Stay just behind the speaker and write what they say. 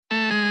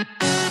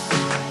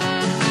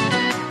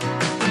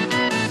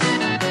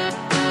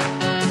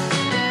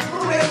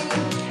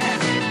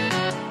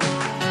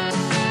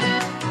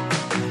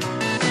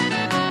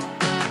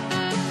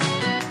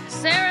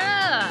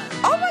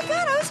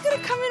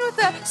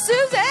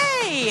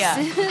Susie!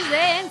 Susie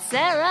and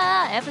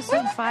Sarah,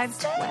 episode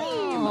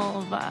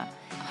 512.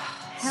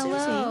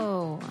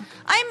 Hello. Susie,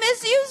 I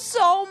miss you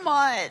so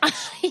much.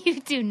 You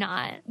do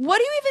not. What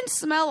do you even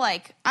smell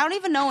like? I don't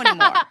even know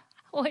anymore.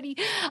 What do you...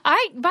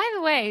 by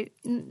the way,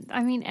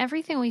 I mean,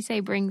 everything we say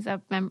brings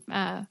up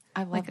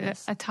I love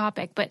this. A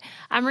topic, but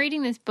I'm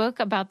reading this book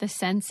about the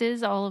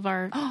senses, all of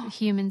our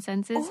human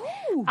senses.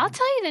 Ooh. I'll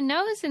tell you, the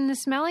nose and the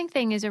smelling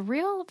thing is a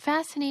real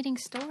fascinating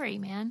story,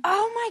 man.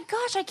 Oh my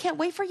gosh, I can't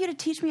wait for you to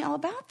teach me all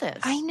about this.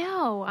 I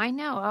know.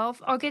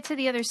 I'll get to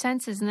the other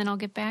senses and then I'll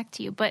get back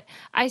to you. But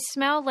I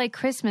smell like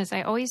Christmas.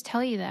 I always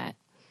tell you that.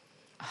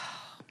 Oh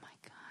my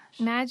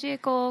gosh.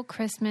 Magical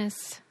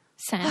Christmas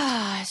scent.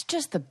 It's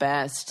just the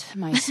best,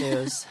 my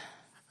Suze.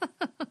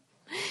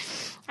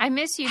 I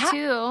miss you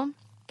too.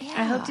 Yeah.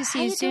 I hope to see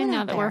How you soon doing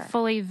now out that we're there?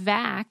 fully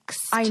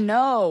vaxxed. I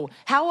know.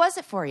 How was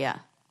it for you?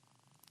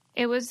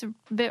 It was a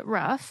bit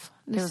rough.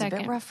 It was a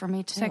bit rough for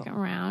me too. Second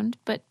round,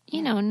 but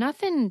you know,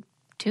 nothing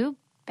too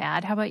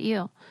bad. How about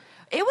you?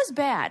 It was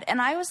bad,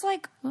 and I was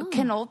like,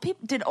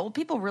 did old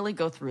people really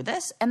go through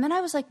this? And then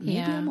I was like, maybe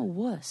Yeah. I'm a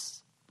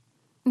wuss.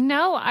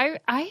 No, I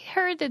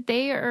heard that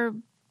they are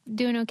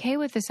doing okay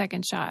with the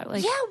second shot.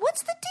 Like, Yeah,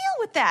 what's the deal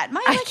with that?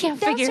 My I can't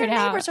figure downstairs it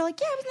out. neighbors are like,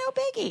 yeah, it was no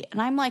biggie.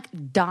 And I'm like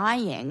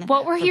dying.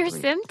 what were for your 3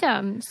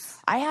 symptoms?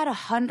 I had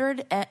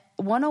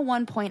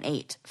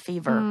 101.8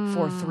 fever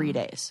for 3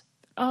 days.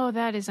 Oh,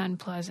 that is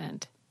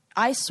unpleasant.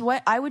 I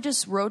sweat. I would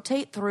just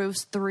rotate through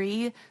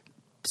 3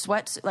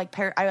 sweats, like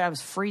I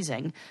was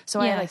freezing. So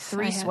I had like Yes,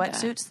 3 I had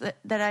sweatsuits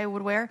that I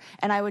would wear,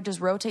 and I would just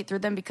rotate through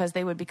them because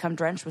they would become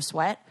drenched with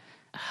sweat.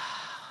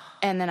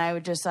 And then I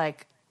would just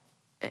like,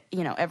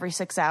 you know, every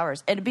 6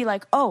 hours, it'd be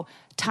like, oh,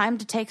 time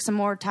to take some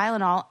more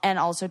Tylenol and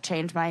also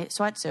change my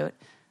sweatsuit,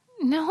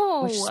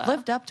 No. which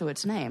lived up to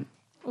its name.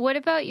 What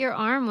about your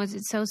arm? Was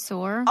it so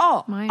sore?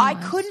 Oh, Mine I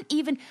was. couldn't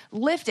even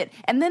lift it.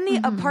 And then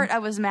the part I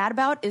was mad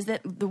about is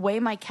that the way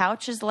my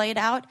couch is laid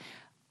out,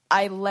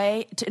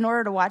 in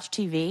order to watch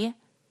TV,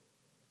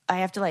 I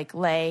have to like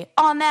lay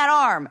on that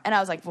arm. And I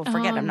was like, well,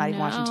 forget it. I'm not even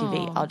watching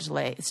TV. no. I'll just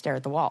stare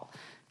at the wall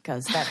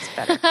because that's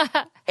better.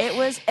 It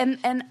was,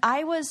 and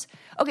I was,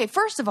 okay,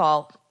 first of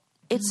all,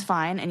 it's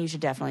fine and you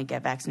should definitely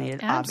get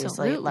vaccinated,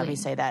 obviously. Let Absolutely. me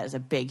say that as a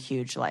big,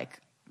 huge,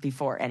 like,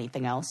 before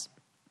anything else.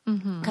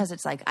 Because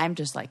it's like, I'm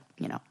just like,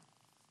 you know.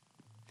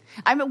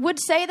 I would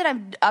say that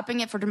I'm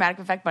upping it for dramatic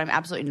effect, but I'm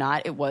absolutely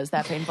not. It was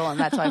that painful, and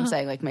that's why I'm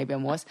saying, like, maybe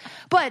I'm wuss.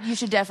 But you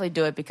should definitely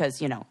do it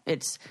because, you know,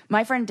 it's...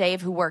 My friend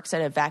Dave, who works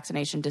at a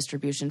vaccination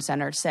distribution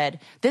center, said,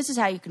 this is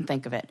how you can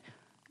think of it.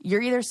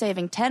 You're either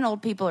saving 10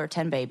 old people or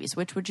 10 babies.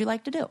 Which would you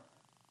like to do?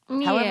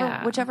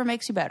 Yeah. Whichever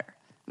makes you better.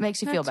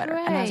 Makes you feel That's better.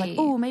 And I was like, right.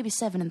 oh, maybe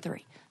 7 and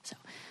 3. So,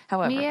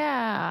 however...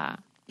 Yeah.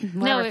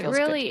 No, Whatever it feels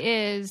really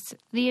is.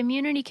 The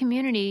immunity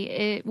community,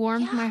 it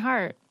warmed my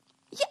heart.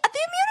 Yeah, the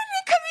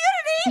immunity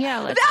community. Yeah,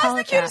 let's That's call the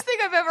it cutest thing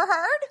I've ever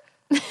heard.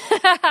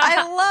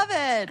 I love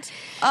it.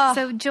 Oh,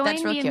 So join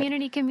that's real the cute.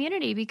 immunity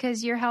community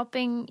because you're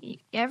helping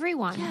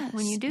everyone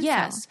when you do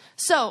Yes. so.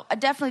 So I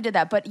definitely did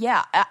that. But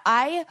yeah,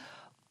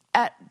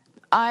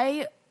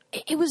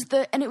 it was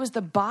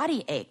the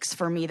body aches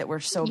for me that were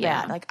so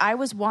Yeah. bad. Like I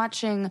was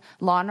watching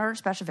Law and Order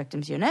Special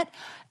Victims Unit,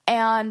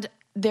 and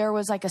there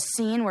was like a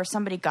scene where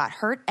somebody got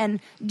hurt. And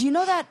do you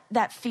know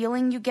that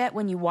feeling you get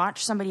when you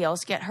watch somebody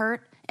else get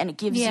hurt, and it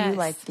gives you Yes.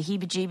 like the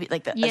heebie-jeebie,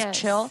 like a Yes.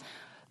 chill?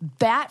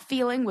 That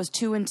feeling was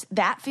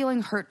that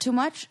feeling hurt too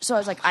much. So I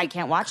was like, I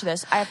can't watch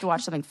this. I have to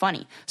watch something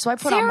funny. So I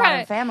put on Sarah.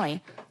 Modern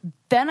Family.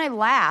 Then I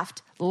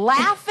laughed.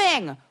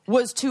 Laughing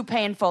was too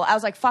painful. I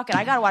was like, fuck it.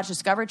 I got to watch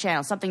Discovery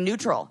Channel, something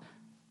neutral.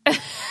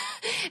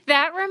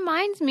 That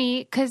reminds me,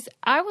 because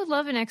I would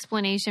love an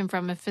explanation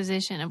from a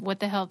physician of what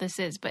the hell this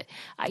is. But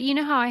you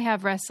know how I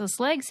have restless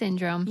leg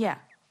syndrome? Yeah.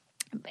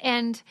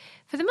 And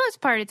for the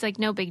most part, it's like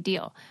no big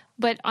deal.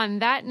 But on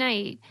that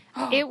night,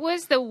 it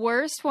was the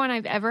worst one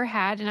I've ever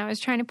had. And I was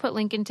trying to put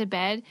Lincoln to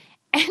bed.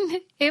 And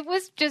it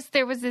was just,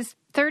 there was this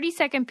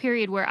 30-second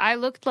period where I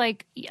looked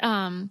like,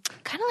 kind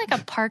of like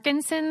a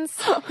Parkinson's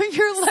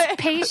Your leg.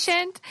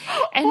 patient.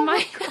 And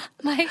my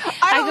I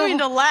don't mean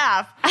to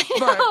laugh. I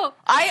but know.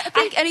 I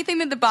think anything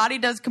that the body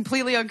does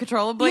completely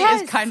uncontrollably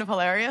Yes. is kind of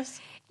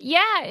hilarious.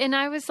 Yeah, and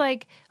I was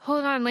like,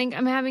 hold on, Link,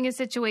 I'm having a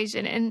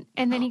situation. And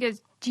then he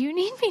goes, do you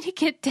need me to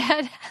get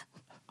Dad?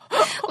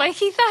 Like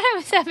he thought I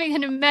was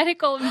having a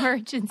medical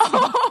emergency.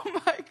 Oh my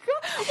God.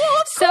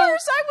 Well, of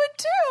course I would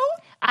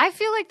too. I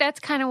feel like that's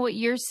kind of what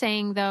you're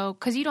saying, though,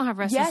 because you don't have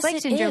restless Yes, leg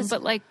it syndrome, is.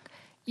 but like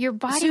your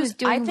body Suze, was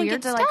doing I think weird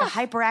it's stuff. like a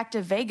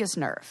hyperactive vagus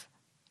nerve.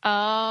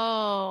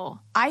 Oh.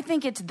 I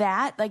think it's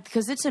that, like,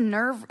 because it's a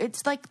nerve.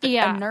 It's like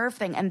Yeah. a nerve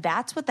thing, and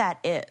that's what that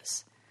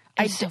is.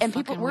 It's so and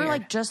people fucking we're weird.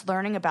 like just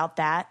learning about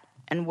that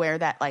and where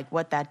that, like,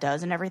 what that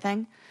does and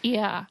everything.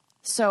 Yeah.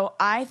 So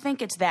I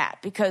think it's that,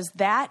 because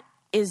that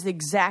is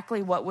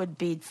exactly what would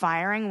be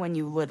firing when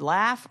you would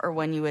laugh or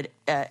when you would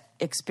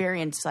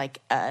experience like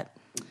that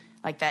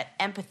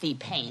empathy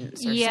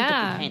pains or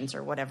sympathy pains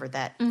or whatever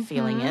that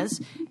feeling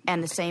is.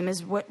 And the same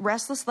as what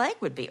restless leg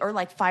would be, or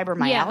like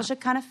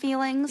fibromyalgia kind of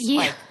feelings. Yeah.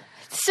 Like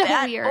So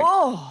that, weird.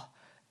 Oh,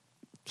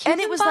 And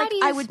it was like, body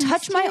I is would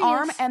touch my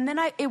arm mysterious. and then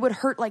it would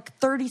hurt like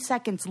 30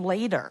 seconds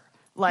later.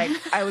 Like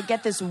I would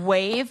get this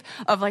wave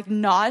of like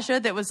nausea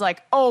that was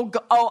like,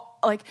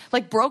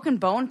 like broken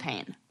bone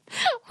pain.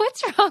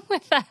 What's wrong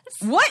with us?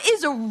 What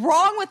is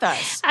wrong with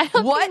us? I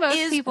don't What think most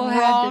is people have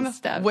wrong this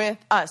stuff. with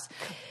us?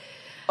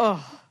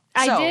 Oh,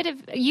 I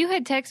did. You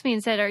had texted me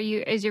and said,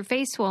 is your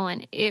face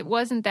swollen? It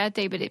wasn't that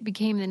day, but it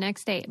became the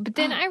next day. But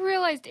then I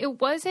realized it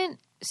wasn't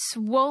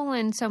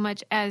swollen so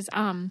much as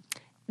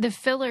the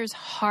fillers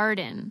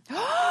harden.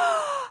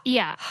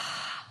 Yeah.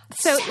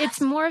 So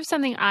it's more of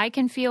something I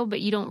can feel,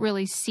 but you don't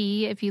really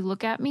see if you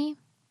look at me.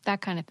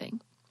 That kind of thing.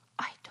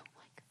 I don't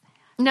like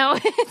that. No,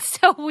 it's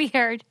so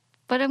weird.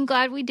 But I'm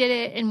glad we did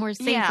it and we're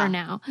safer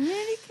now.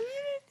 Community.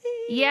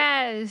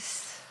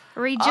 Yes.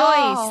 Rejoice.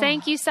 Oh.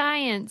 Thank you,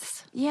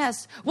 science.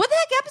 Yes. What the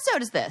heck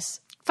episode is this?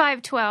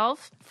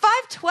 512.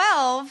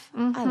 512.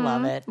 I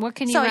love it. What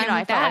can you So, rhyme I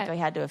with felt that? like we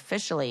had to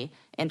officially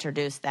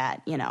introduce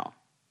that,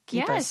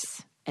 keep us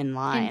Yes. in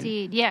line.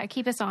 Indeed. Yeah,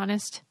 keep us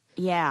honest.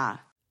 Yeah.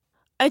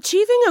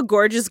 Achieving a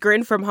gorgeous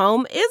grin from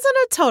home isn't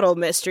a total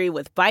mystery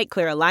with Bite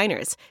Clear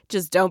aligners.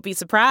 Just don't be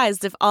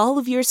surprised if all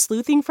of your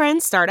sleuthing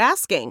friends start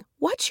asking,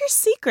 "What's your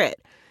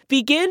secret?"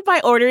 Begin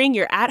by ordering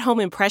your at-home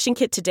impression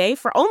kit today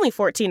for only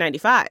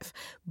 $14.95.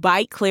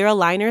 Bite Clear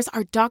aligners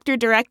are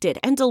doctor-directed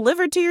and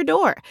delivered to your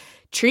door.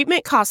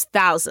 Treatment costs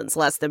thousands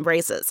less than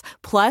braces.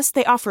 Plus,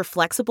 they offer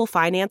flexible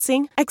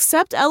financing,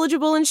 accept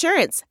eligible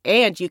insurance,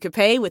 and you can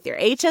pay with your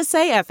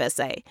HSA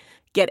FSA.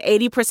 Get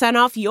 80%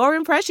 off your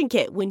impression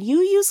kit when you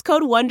use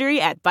code WONDERY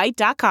at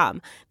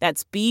Byte.com.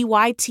 That's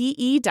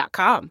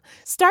BYTE.com.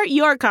 Start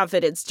your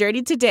confidence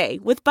journey today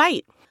with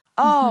Byte.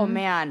 Oh,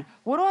 man.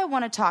 What do I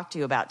want to talk to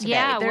you about today?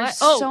 Yeah. There's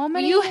what? so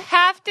many. You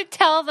have to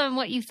tell them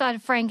what you thought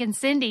of Frank and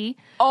Cindy,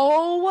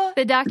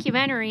 the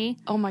documentary.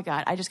 Oh, my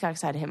God. I just got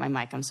excited to hit my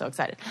mic. I'm so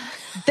excited.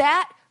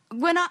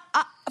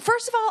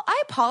 First of all,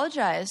 I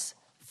apologize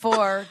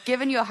for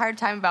giving you a hard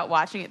time about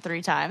watching it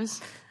 3 times.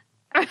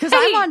 Because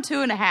I'm on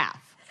 2.5.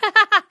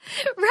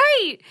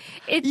 Right.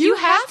 You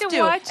have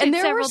to watch it and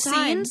there several were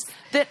scenes times.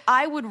 that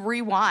I would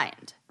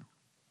rewind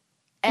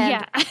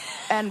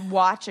and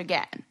watch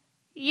again.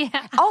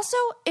 Yeah. Also,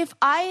 if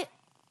I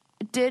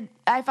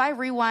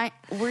rewind,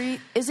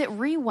 is it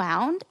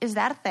rewound? Is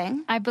that a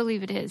thing? I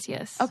believe it is,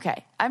 yes.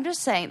 Okay. I'm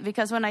just saying,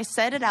 because when I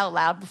said it out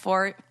loud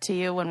before to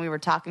you when we were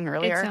talking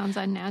earlier. It sounds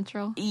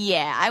unnatural.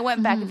 Yeah. I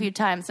went back a few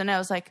times and I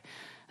was like,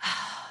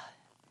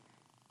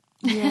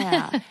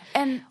 yeah.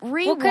 And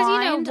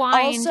rewind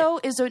also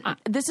is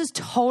this is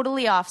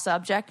totally off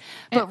subject,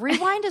 but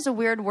rewind is a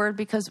weird word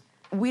because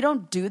we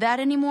don't do that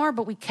anymore,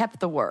 but we kept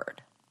the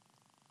word.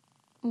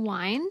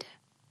 Wind?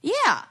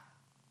 Yeah.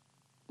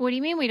 What do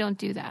you mean we don't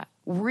do that?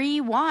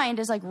 Rewind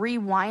is like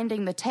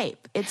rewinding the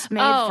tape. It's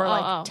made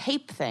for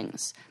tape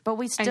things, but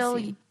we still,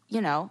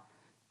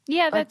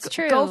 Yeah, that's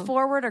true. Go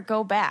forward or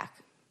go back.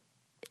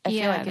 I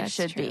feel like it that's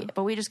should true. be,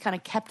 but we just kind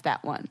of kept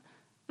that one.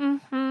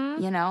 Mm-hmm.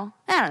 I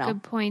don't know.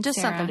 Good point, Just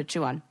Sarah. something to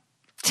chew on.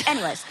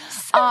 Anyways,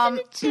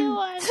 Something to chew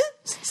on.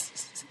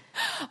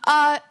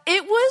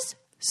 It was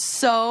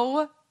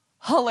so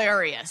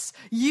hilarious.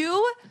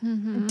 You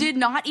did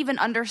not even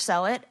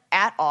undersell it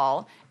at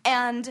all.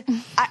 And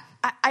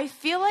I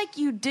feel like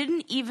you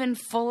didn't even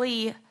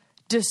fully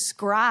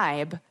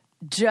describe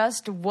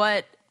just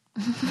what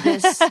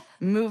this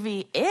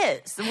movie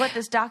is, what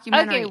this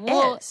documentary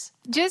is.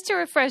 Just to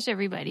refresh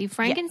everybody,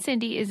 Frank and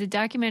Cindy is a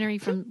documentary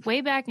from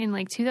way back in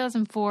like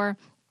 2004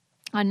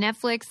 on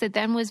Netflix that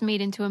then was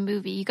made into a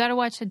movie. You got to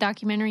watch the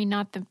documentary,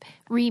 not the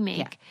remake.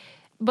 Yeah.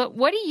 But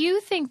what do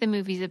you think the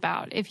movie's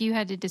about, if you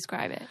had to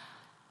describe it?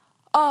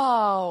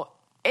 Oh,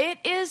 it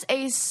is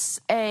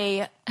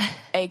a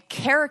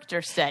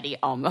character study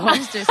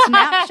almost, a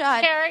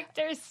snapshot.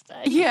 Character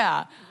study.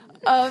 Yeah,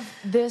 of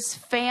this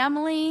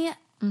family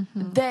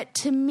that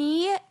to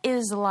me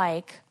is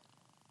like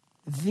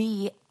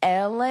the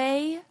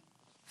LA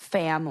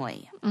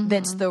family.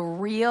 That's the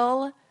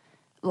real,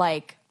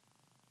 like,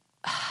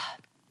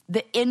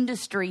 the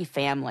industry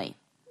family.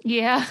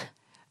 Yeah.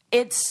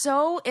 It's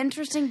so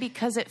interesting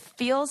because it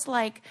feels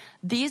like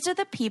these are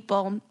the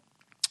people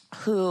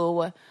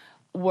who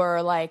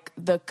were like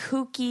the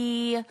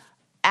kooky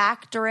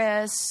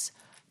actress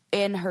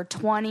in her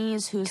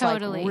 20s who's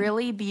totally. like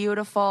really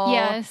beautiful.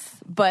 Yes.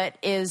 But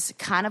is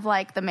kind of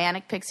like the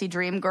manic pixie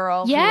dream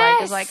girl. Yes. Who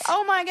like is like,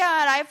 oh my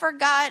God, I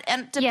forgot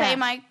to pay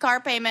my car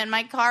payment.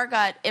 My car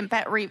got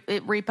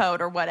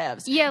repoed or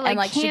whatevs. Yeah, like, and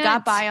like she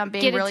got by on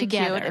being really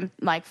cute and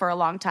like for a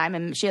long time.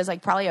 And she has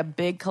like probably a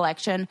big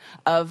collection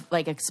of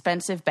like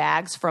expensive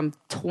bags from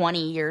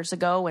 20 years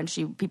ago when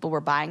people were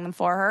buying them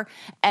for her.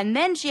 And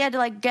then she had to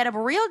like get a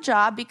real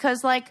job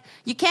because like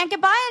you can't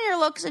get by on your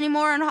looks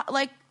anymore and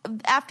like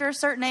after a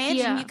certain age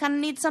and you kind of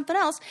need something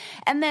else.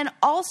 And then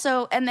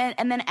also, and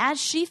then as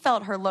she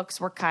felt her looks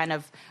were kind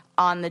of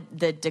on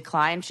the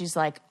decline, she's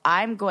like,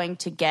 I'm going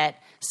to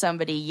get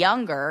somebody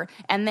younger.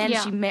 And then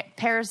she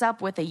pairs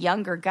up with a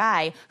younger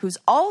guy who's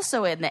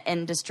also in the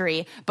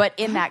industry, but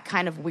in that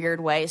kind of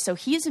weird way. So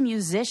he's a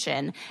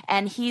musician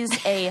and he's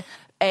a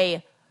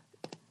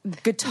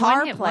guitar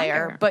One-hit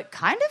player, wonder. but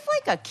kind of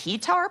like a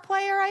keytar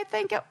player, I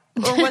think. Or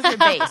was it a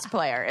bass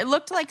player? It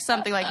looked like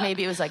something like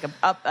maybe it was like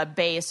a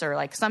bass or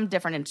like some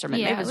different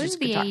instrument. Yeah, maybe it was just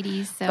the guitar.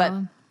 80s, so... But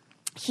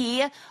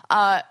he,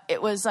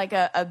 it was like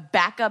a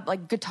backup,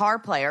 like guitar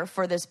player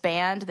for this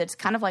band that's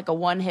kind of like a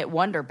one-hit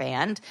wonder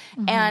band.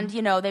 And,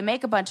 they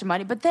make a bunch of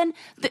money. But then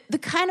the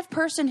kind of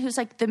person who's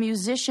like the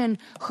musician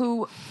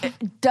who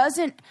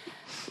doesn't,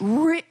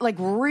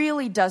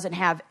 really doesn't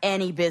have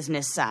any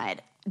business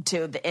side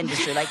to the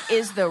industry, like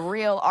is the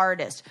real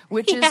artist,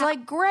 which is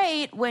like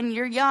great when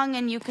you're young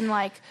and you can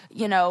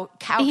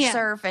couch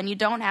surf and you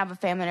don't have a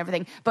family and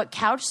everything. But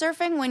couch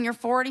surfing when you're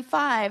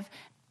 45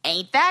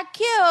 ain't that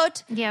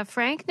cute. Yeah,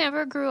 Frank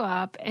never grew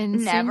up,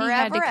 and Never, Cindy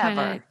had to ever, kind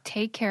ever. of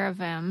take care of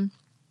him.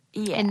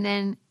 Yeah. And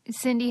then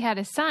Cindy had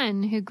a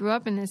son who grew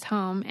up in this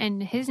home,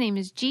 and his name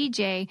is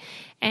GJ,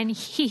 and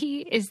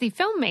he is the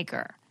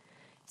filmmaker.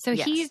 So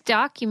he's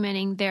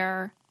documenting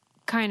their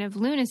kind of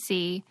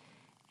lunacy.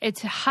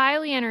 It's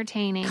highly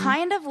entertaining.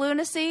 Kind of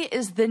lunacy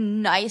is the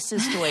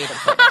nicest way to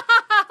put it.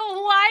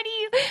 Why do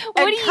you?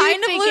 What do you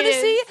kind think of it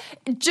is?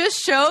 lunacy just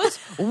shows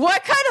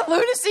what kind of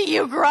lunacy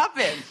you grew up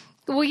in.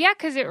 Well, yeah,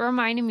 because it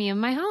reminded me of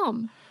my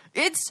home.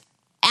 It's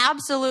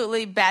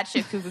absolutely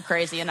batshit cuckoo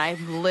crazy, and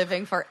I'm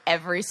living for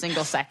every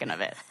single second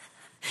of it.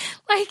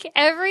 Like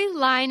every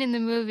line in the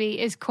movie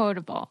is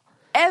quotable.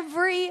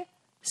 Every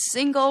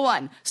single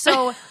one.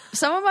 So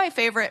some of my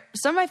favorite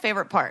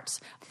parts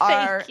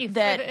are Thank you for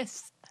that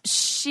this.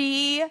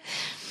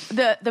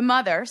 the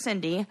mother,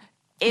 Cindy,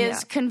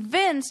 is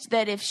convinced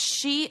that if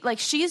she's,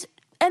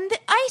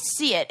 I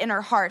see it in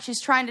her heart. She's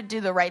trying to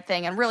do the right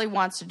thing and really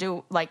wants to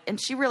do,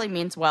 and she really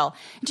means well.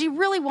 And she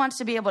really wants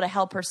to be able to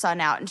help her son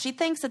out. And she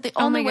thinks that the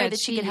only way that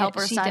she can help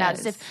her son out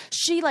is if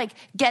she,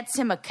 gets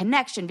him a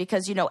connection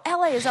because,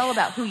 LA is all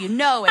about who you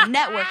know and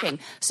networking.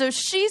 So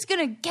she's going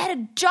to get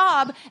a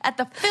job at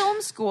the film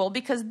school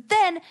because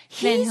then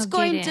he's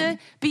going to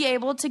be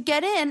able to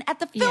get in at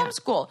the film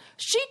school.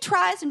 She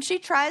tries and she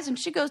tries and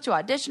she goes to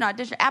audition,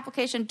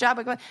 application,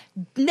 job,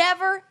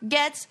 never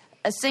gets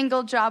a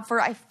single job for,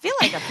 I feel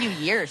like, a few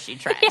years she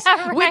tries.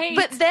 Yeah, right.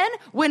 But then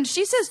when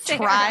she says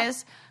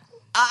tries,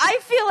 I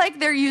feel like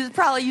they're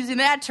probably using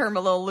that term a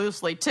little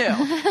loosely too.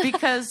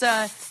 Because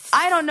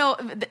I don't know,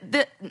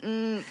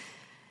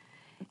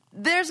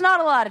 there's not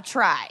a lot of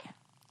try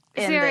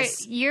in Sarah,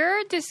 this.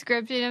 your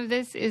description of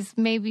this is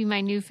maybe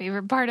my new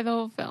favorite part of the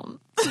whole film.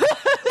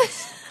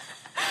 Because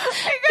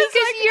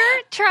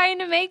you're trying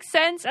to make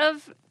sense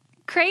of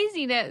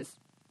craziness.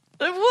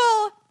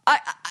 Well, I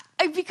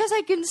because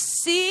I can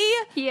see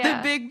Yeah.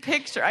 the big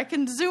picture. I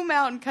can zoom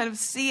out and kind of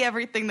see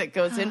everything that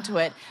goes into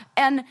it.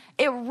 And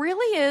it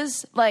really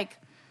is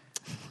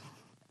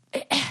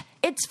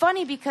it's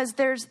funny because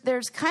there's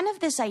kind of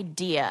this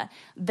idea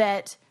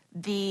that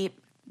the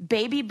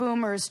baby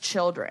boomers'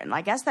 children,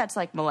 I guess that's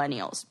like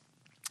millennials,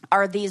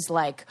 are these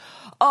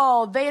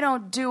they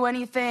don't do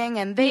anything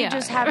and they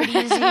just have it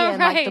easy and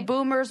Right. the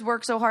boomers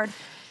work so hard.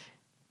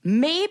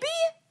 Maybe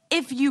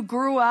if you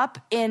grew up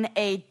in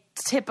a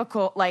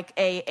typical,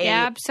 a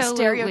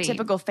Absolutely.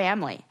 stereotypical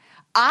family,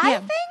 I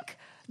think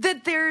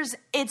that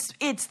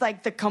it's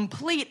like the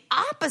complete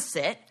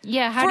opposite.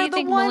 Yeah, how for do you the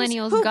think ones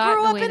millennials who got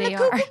grew the up way in they the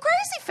cuckoo are?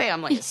 crazy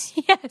families?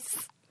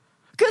 Yes.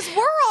 Because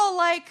we're all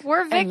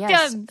We're and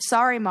victims.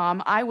 sorry,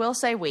 Mom, I will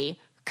say we.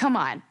 Come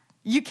on,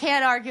 you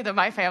can't argue that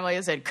my family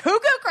isn't cuckoo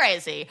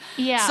crazy.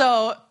 Yeah.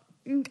 So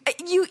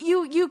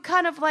you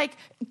kind of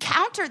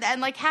counter that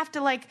and have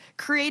to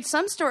create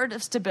some sort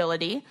of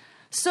stability.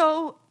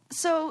 So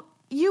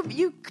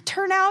you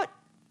turn out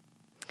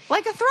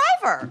like a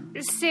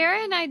thriver.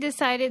 Sarah and I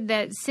decided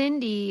that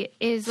Cindy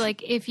is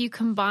if you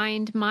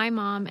combined my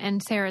mom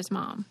and Sarah's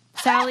mom,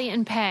 Sally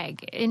and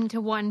Peg,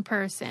 into one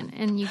person,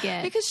 and you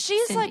get Because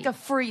she's Cindy. a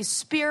free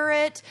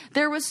spirit.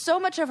 There was so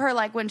much of her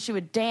when she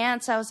would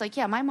dance. I was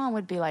yeah, my mom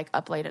would be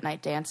up late at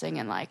night dancing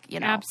and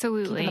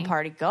Absolutely. keeping the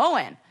party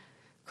going.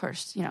 Of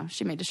course,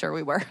 she made sure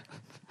we were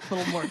a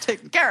little more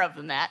taken care of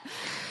than that.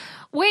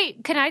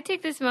 Wait, can I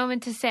take this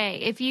moment to say,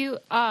 if you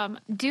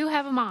do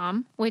have a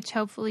mom, which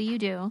hopefully you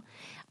do,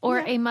 or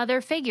a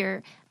mother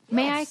figure,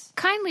 may I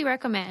kindly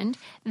recommend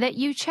that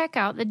you check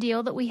out the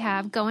deal that we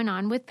have going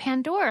on with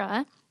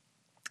Pandora.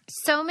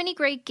 So many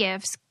great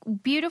gifts,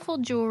 beautiful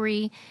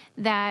jewelry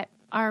that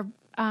are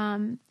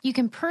you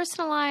can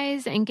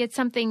personalize and get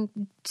something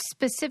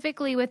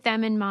specifically with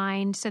them in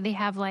mind. So they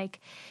have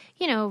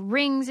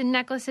rings and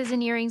necklaces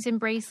and earrings and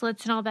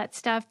bracelets and all that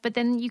stuff. But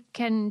then you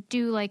can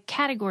do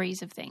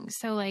categories of things.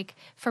 So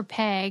for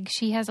Peg,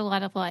 she has a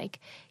lot of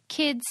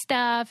kid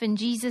stuff and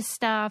Jesus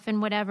stuff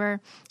and whatever.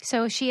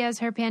 So she has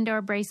her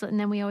Pandora bracelet, and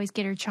then we always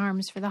get her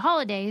charms for the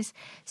holidays.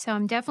 So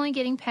I'm definitely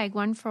getting Peg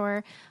one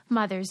for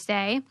Mother's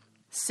Day.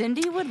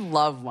 Cindy would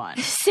love one.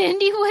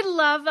 Cindy would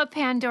love a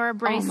Pandora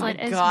bracelet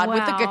as well.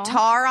 With the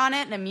guitar on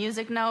it and a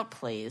music note,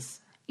 please.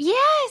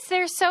 Yes,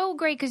 they're so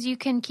great because you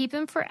can keep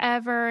them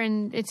forever,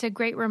 and it's a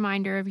great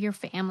reminder of your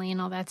family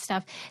and all that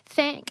stuff.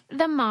 Thank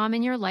the mom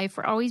in your life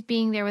for always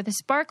being there with a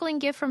sparkling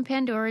gift from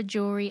Pandora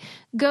Jewelry.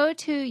 Go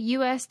to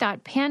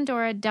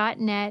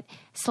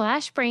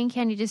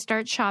us.pandora.net/braincandy to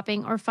start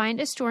shopping or find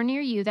a store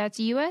near you. That's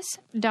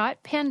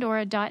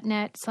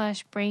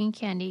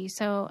us.pandora.net/braincandy.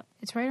 So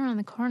it's right around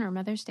the corner,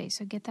 Mother's Day,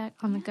 so get that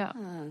on the go.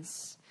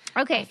 Yes.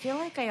 Okay. I feel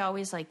like I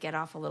always get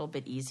off a little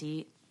bit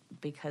easy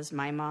because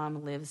my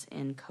mom lives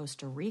in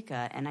Costa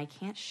Rica and I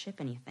can't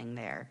ship anything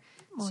there.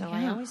 Well, so yeah.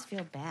 I always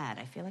feel bad.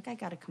 I feel like I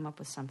got to come up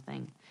with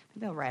something.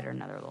 Maybe I'll write her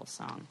another little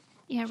song.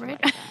 Yeah, She'll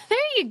right. like There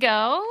you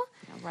go.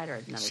 I'll write her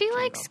another She jingle.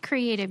 likes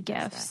creative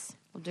Does gifts. that.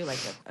 We'll do a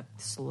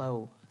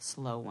slow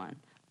one.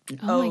 An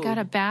Oh my God,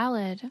 a ode.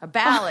 ballad. A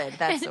ballad.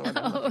 That's the word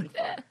I'm looking for.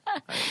 I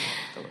don't know what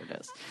the word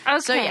is. Okay.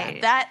 So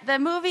yeah, the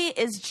movie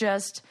is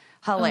just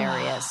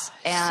hilarious.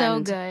 And So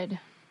good.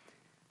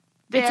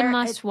 It's a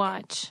must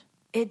watch.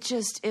 It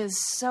just is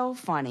so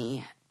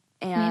funny.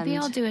 And Maybe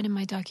I'll do it in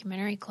my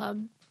documentary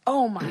club.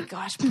 oh my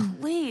gosh,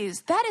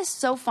 please. That is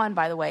so fun,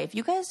 by the way. If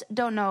you guys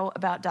don't know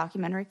about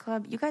Documentary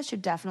Club, you guys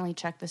should definitely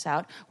check this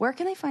out. Where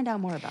can they find out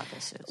more about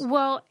this, Suze?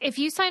 Well, if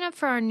you sign up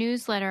for our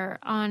newsletter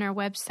on our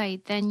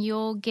website, then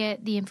you'll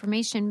get the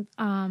information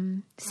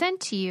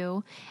sent to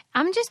you.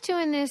 I'm just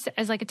doing this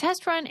as a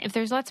test run. If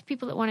there's lots of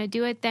people that want to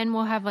do it, then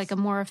we'll have a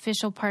more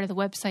official part of the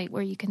website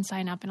where you can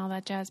sign up and all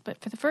that jazz.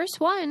 But for the first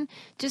one,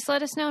 just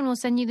let us know and we'll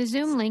send you the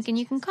Zoom link and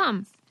you can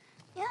come.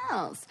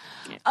 Yes.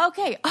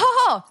 Okay.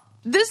 Oh,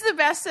 this is the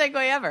best segue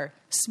ever.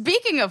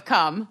 Speaking of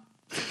cum,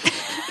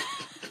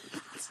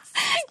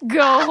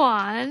 Go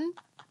on.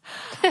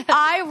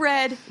 I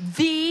read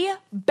the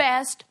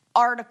best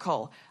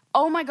article.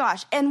 Oh my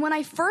gosh. And when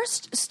I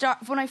first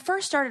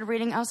started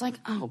reading, I was like,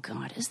 oh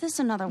God, is this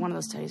another one of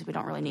those studies we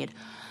don't really need?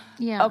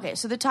 Yeah. Okay,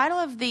 so the title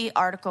of the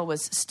article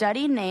was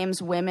Study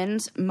Names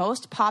Women's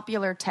Most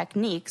Popular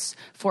Techniques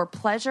for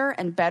Pleasure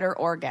and Better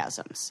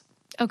Orgasms.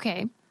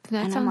 Okay.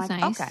 That And sounds I'm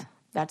like, nice. okay,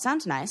 that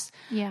sounds nice.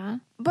 Yeah.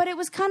 But it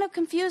was kind of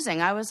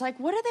confusing. I was like,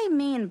 what do they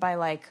mean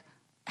by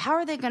how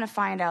are they going to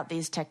find out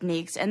these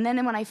techniques? And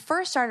then when I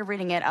first started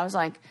reading it, I was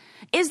like,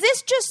 is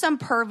this just some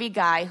pervy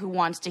guy who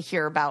wants to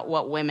hear about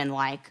what women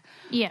like?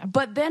 Yeah.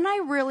 But then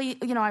I really,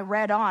 I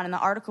read on and the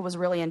article was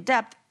really in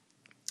depth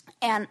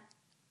and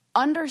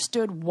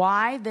understood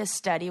why this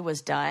study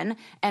was done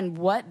and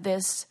what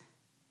this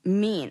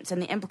means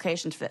and the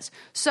implications for this.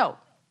 So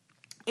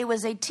it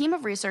was a team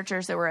of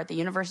researchers that were at the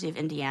University of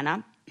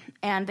Indiana,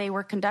 and they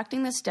were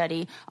conducting this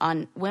study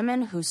on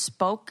women who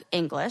spoke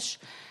English,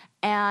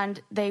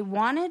 and they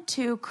wanted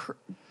to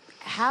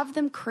have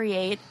them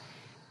create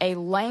a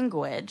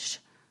language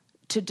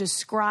to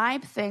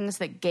describe things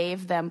that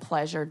gave them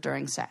pleasure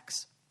during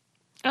sex.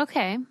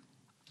 Okay.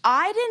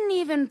 I didn't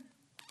even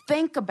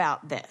think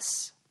about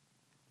this,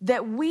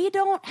 that we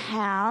don't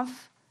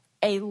have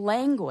a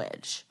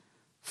language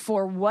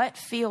for what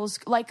feels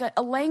like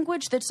a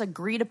language that's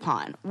agreed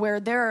upon, where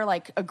there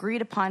are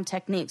agreed upon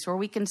techniques where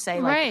we can say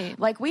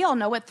Right. we all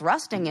know what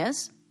thrusting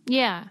is.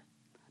 Yeah.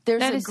 There's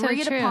That is so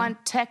agreed true. upon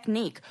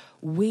technique.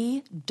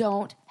 We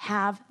don't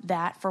have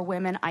that for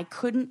women. I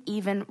couldn't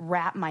even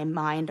wrap my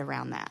mind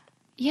around that.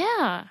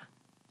 Yeah.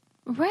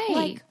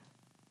 Right.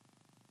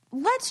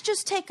 Let's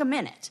just take a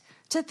minute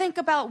to think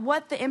about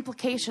what the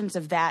implications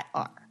of that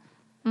are.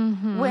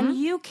 Mm-hmm. When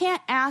you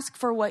can't ask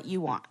for what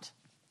you want.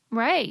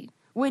 Right.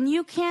 When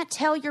you can't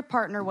tell your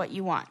partner what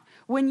you want.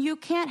 When you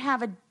can't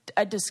have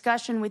a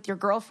discussion with your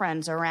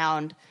girlfriends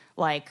around,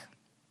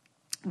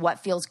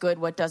 what feels good,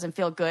 what doesn't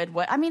feel good.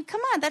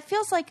 Come on, that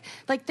feels like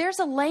there's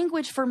a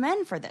language for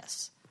men for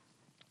this.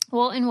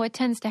 Well, and what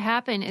tends to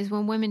happen is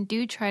when women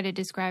do try to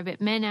describe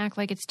it, men act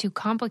like it's too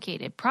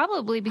complicated,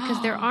 probably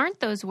because there aren't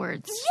those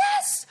words.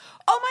 Yes!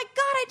 Oh my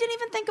God, I didn't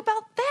even think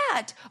about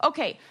that.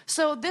 Okay,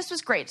 so this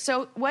was great.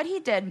 So what he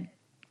did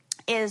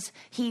is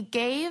he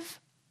gave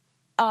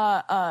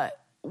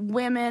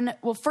women,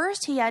 well,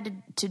 first he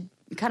had to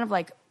kind of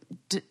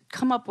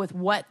come up with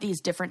what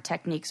these different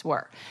techniques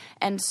were.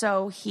 And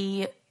so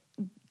he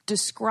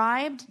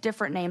described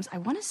different names. I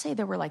want to say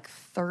there were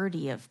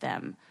 30 of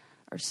them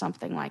or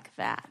something like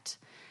that.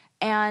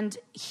 And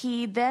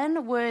he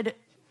then would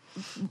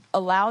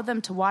allow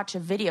them to watch a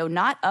video,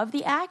 not of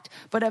the act,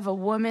 but of a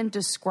woman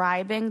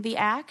describing the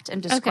act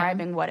and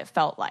describing what it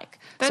felt like.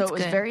 That's so it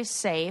was good. very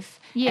safe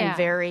Yeah. and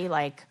very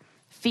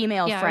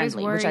female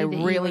friendly, which I worried that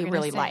you were really, gonna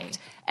really say. liked.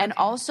 And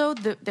also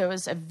there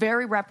was a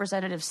very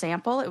representative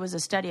sample. It was a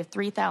study of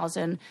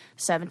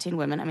 3,017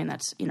 women.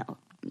 That's,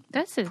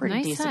 That's a pretty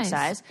nice decent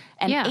size.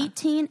 And Yeah.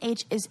 18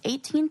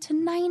 to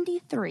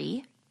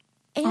 93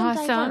 and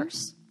Awesome.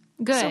 diverse.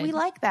 Good. So we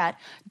like that.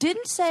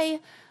 Didn't say,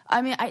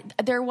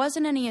 there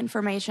wasn't any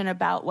information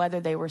about whether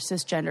they were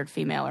cisgendered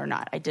female or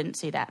not. I didn't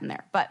see that in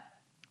there. But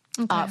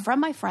from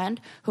my friend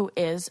who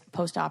is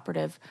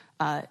post-operative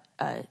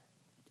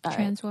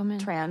Trans woman.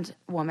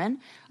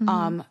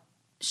 Mm-hmm.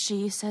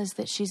 She says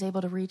that she's able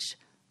to reach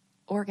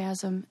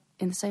orgasm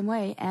in the same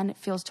way, and it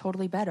feels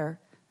totally better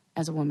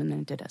as a woman than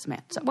it did as a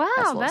man. So Wow,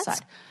 that's a little that's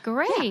side.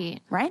 great. Yeah,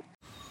 right?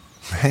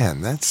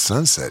 Man, that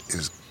sunset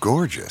is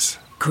gorgeous.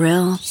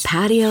 Grill,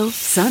 patio,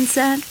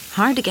 sunset.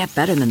 Hard to get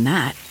better than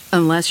that.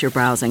 Unless you're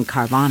browsing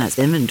Carvana's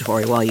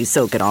inventory while you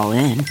soak it all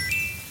in.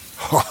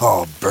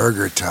 Oh,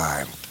 burger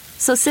time.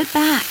 So sit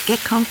back, get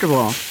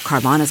comfortable.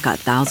 Carvana's got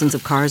thousands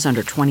of cars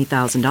under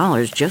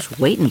 $20,000 just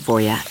waiting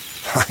for you.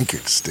 I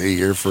could stay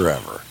here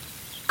forever.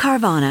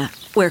 Carvana,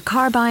 where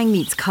car buying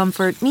meets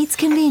comfort, meets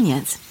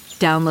convenience.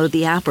 Download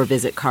the app or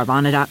visit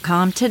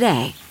Carvana.com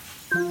today.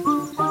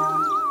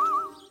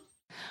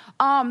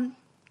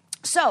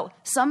 So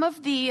some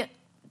of the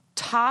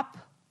top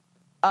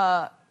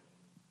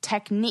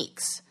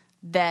techniques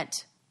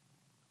that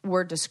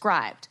were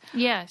described.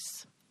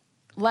 Yes.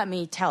 Let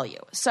me tell you.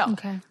 So,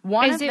 Okay.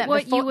 one Is of it them,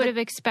 what you would have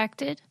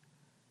expected?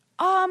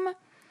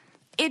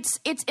 It's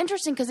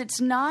interesting because it's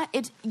not.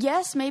 It's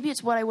yes, maybe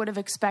it's what I would have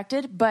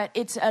expected, but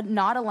it's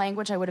not a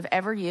language I would have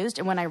ever used.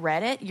 And when I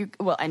read it,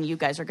 and you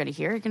guys are going to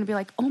hear, you're going to be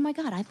like, "Oh my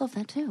god, I love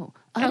that too."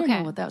 I didn't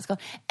know what that was called.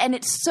 And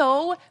it's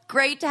so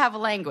great to have a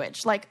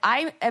language. Like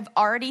I have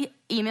already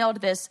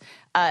emailed this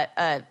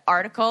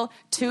article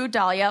to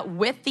Dahlia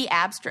with the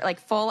abstract,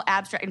 like full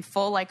abstract and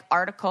full like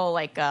article,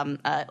 like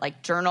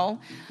journal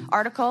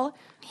article.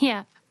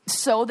 Yeah.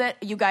 So that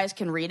you guys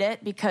can read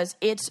it because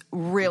it's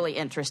really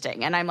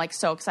interesting. And I'm like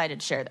so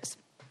excited to share this.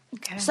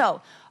 Okay.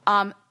 So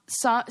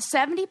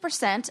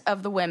 70%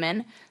 of the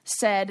women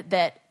said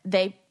that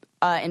they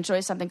enjoy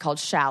something called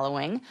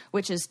shallowing,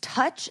 which is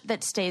touch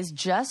that stays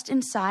just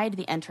inside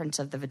the entrance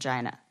of the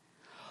vagina.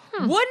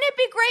 Wouldn't it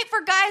be great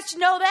for guys to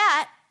know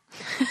that?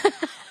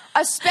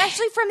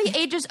 Especially from the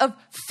ages of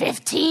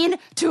 15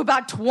 to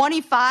about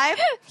 25.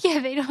 Yeah,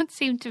 they don't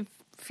seem to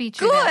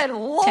feature Good that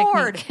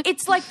Lord. technique.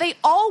 It's like they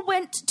all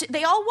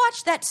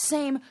watched that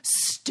same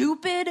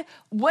stupid,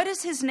 what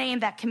is his name,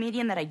 that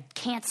comedian that I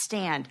can't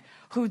stand,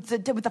 with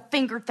the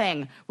finger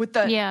thing, with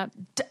the, Yeah.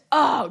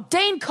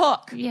 Dane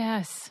Cook,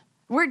 Yes.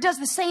 where it does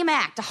the same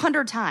act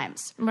 100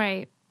 times.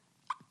 Right.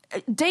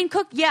 Dane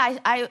Cook, yeah,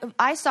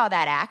 I saw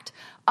that act.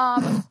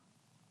 I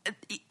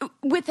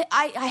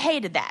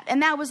hated that.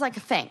 And that was like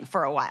a thing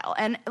for a while.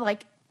 And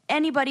like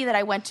anybody that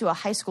I went to a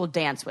high school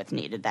dance with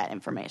needed that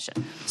information.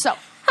 So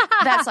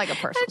that's like a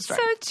personal That's story.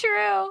 so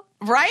true.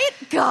 Right?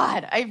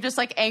 God, I'm just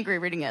like angry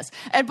reading this,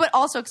 but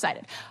also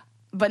excited,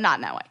 but not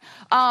in that way.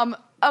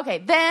 Okay,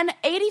 then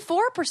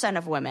 84%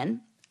 of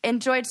women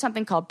enjoyed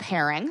something called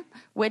pairing,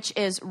 which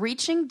is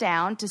reaching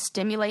down to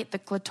stimulate the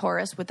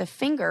clitoris with a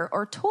finger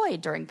or toy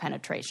during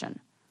penetration.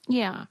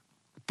 Yeah.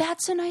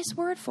 That's a nice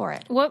word for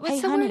it. What was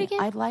hey, the honey, word again?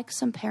 I'd like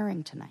some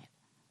pairing tonight.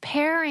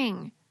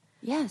 Pairing.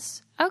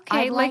 Yes. Okay,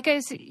 I'd like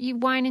a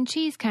wine and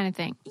cheese kind of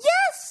thing.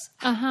 Yes.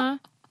 Uh-huh.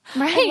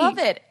 Right. I love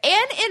it.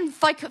 And in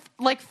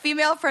like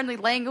female-friendly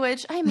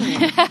language. I mean,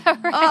 Right.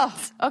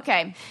 oh,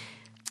 okay.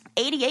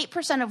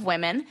 88% of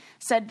women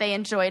said they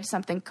enjoyed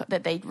something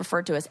that they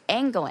referred to as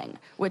angling,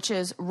 which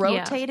is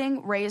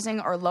rotating, raising,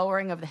 or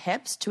lowering of the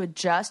hips to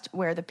adjust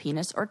where the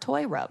penis or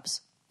toy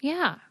rubs.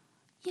 Yeah.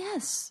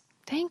 Yes.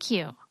 Thank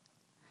you.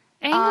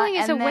 Angling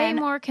is a and way then-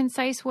 more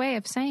concise way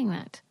of saying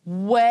that.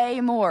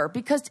 Way more.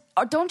 Because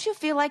don't you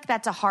feel like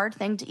that's a hard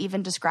thing to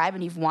even describe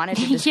and you've wanted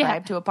to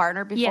describe to a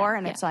partner before?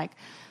 And it's like,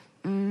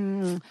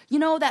 you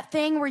know, that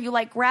thing where you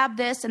like grab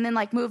this and then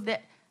like move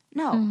that.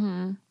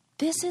 No.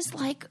 This is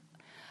like,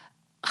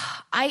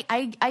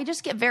 I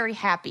just get very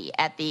happy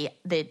at the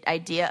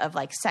idea of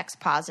like sex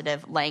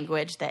positive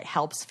language that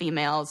helps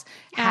females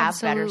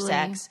have better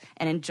Absolutely. sex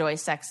and enjoy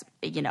sex,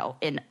 you know,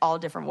 in all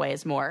different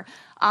ways more.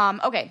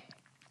 Okay.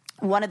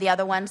 One of the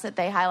other ones that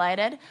they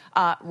highlighted,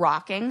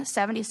 rocking.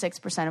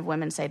 76% of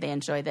women say they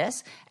enjoy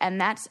this.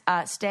 And that's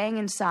staying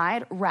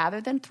inside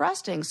rather than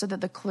thrusting so that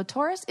the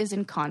clitoris is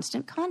in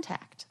constant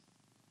contact.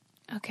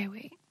 Okay,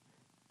 wait.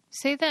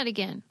 Say that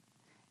again.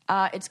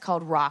 It's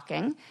called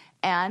rocking.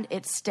 And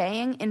it's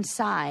staying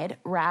inside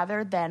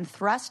rather than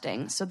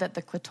thrusting so that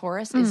the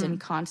clitoris is in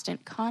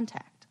constant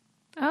contact.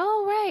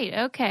 Oh, right.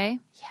 Okay.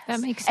 Yes. That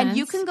makes sense. And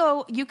you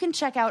can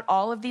check out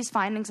all of these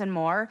findings and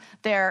more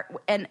there.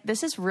 And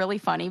this is really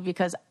funny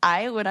because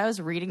when I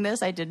was reading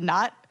this, I did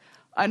not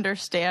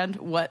understand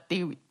what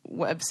the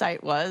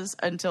website was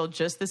until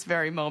just this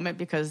very moment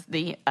because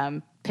the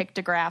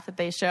pictograph that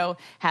they show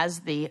has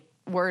the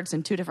words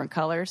in two different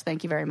colors.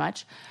 Thank you very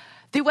much.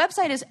 The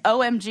website is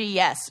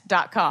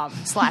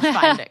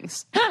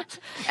omgyes.com/findings.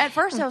 At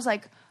first I was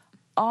like,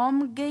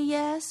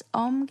 omgyes,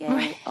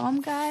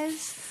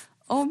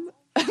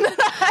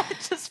 I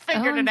just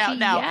figured it out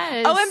now.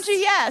 Yes. OMG,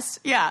 yes.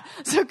 Yeah.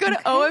 So go to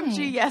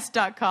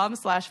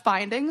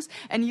omgyes.com/findings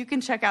and you can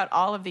check out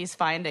all of these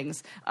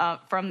findings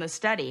from the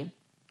study.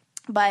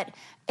 But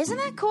isn't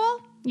that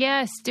cool?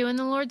 Yes, doing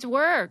the Lord's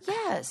work.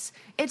 Yes.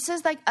 It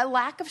says like a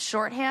lack of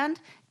shorthand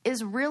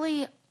is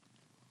really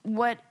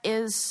what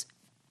is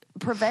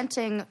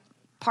preventing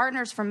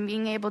partners from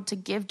being able to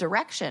give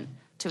direction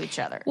to each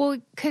other. Well,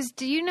 because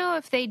do you know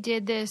if they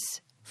did this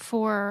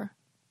for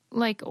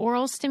like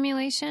oral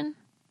stimulation?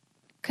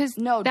 Because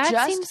No,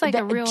 that seems like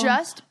a real.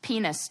 just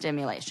penis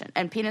stimulation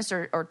and penis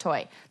or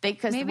toy.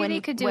 Maybe they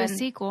could do a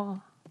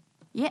sequel.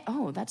 Yeah.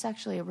 Oh, that's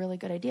actually a really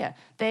good idea.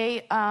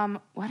 They,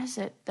 what is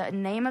it? The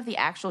name of the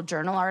actual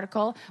journal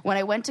article. When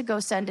I went to go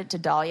send it to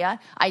Dahlia,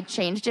 I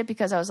changed it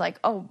because I was like,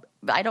 oh,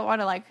 I don't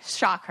want to like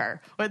shock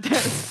her with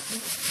this.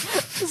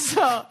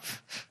 So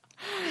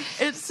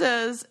it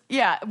says,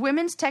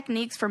 women's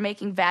techniques for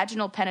making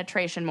vaginal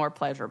penetration more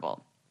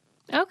pleasurable.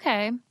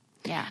 Okay.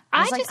 Yeah.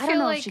 I was I like, just I don't feel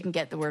know like if she can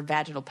get the word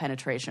vaginal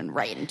penetration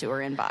right into her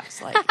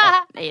inbox like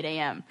at 8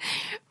 a.m.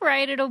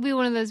 Right. It'll be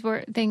one of those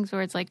things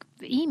where it's like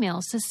email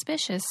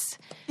suspicious,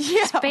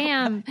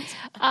 spam.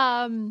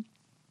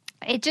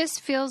 It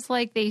just feels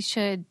like they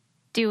should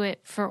do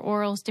it for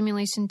oral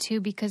stimulation too,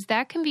 because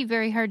that can be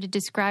very hard to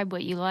describe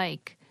what you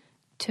like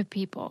to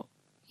people,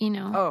 you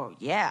know? Oh,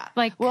 yeah.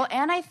 Like, well,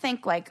 and I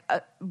think like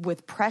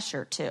with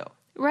pressure too.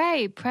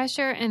 Right.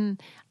 Pressure.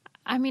 And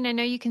I mean, I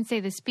know you can say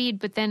the speed,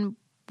 but then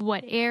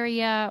what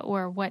area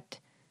or what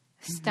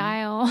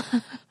style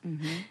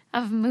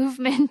of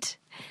movement.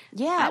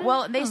 Yeah.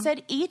 Well, they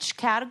said each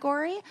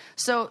category.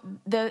 So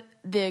the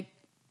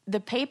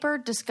paper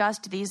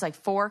discussed these like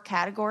 4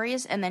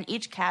 categories, and then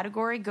each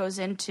category goes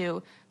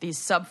into these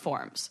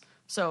subforms.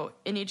 So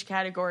in each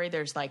category,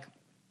 there's like,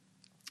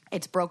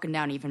 it's broken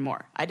down even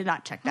more. I did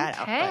not check that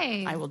out, but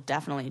I will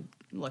definitely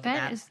look at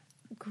that. That is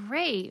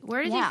great.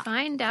 Where did you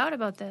find out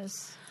about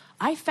this?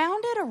 I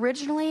found it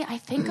originally, I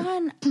think,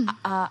 on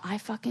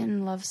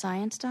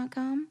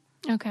ifuckinglovescience.com.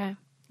 Okay.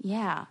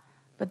 Yeah.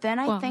 But then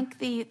I think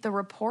the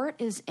report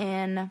is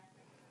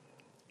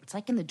it's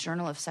like in the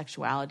Journal of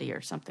Sexuality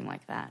or something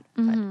like that.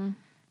 But,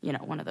 you know,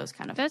 one of those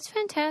kind of... That's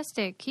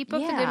fantastic. Keep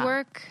up the good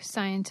work,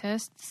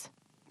 scientists.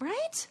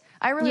 Right?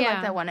 I really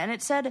like that one. And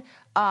it said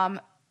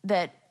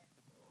that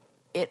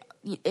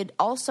it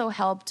also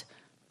helped,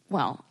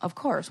 well, of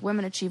course,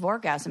 women achieve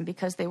orgasm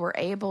because they were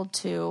able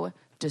to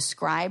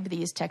describe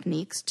these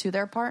techniques to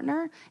their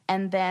partner,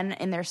 and then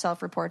in their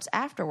self-reports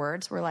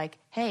afterwards were like,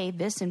 hey,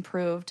 this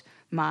improved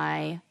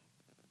my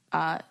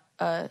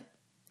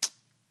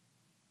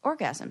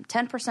orgasm.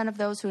 10% of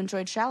those who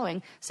enjoyed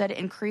shallowing said it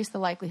increased the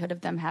likelihood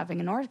of them having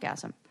an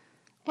orgasm.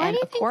 Why and do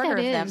you a think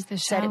quarter that of them is, the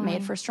said it made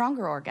shallowing? for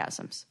stronger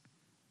orgasms.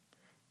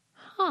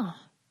 Huh.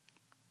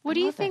 What do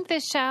you think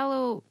the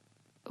shallow...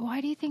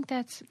 Why do you think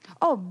that's...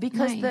 Oh,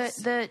 because nice?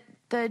 the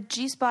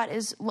G-spot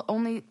is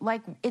only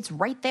like, it's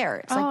right there.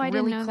 It's I like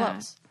didn't really know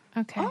close.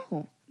 that. Okay.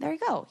 Oh, there you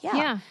go. Yeah.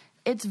 Yeah.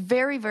 It's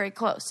very, very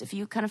close. If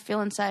you kind of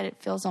feel inside, it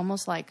feels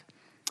almost like,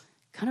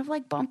 kind of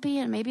like bumpy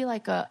and maybe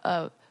like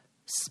a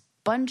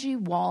spongy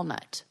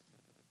walnut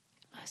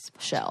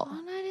shell.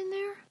 Walnut in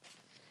there?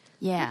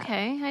 Yeah.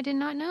 Okay. I did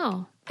not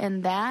know.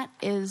 And that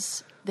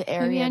is the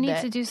area Maybe I need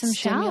that to do some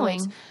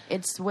stimulates. shallowing.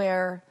 It's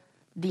where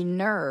the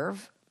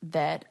nerve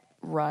that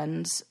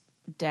runs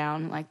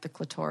down like the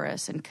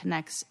clitoris and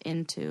connects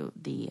into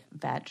the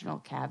vaginal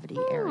cavity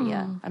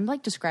area. I'm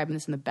like describing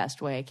this in the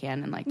best way I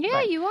can, and like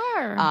You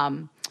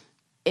are.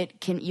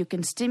 You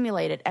can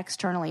stimulate it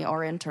externally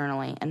or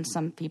internally, and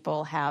some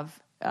people have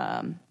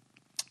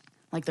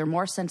like they're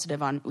more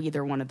sensitive on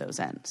either one of those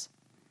ends.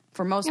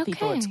 For most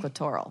people, it's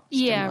clitoral stimulation.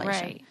 Yeah,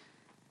 right.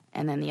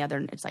 And then the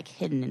other, it's like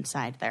hidden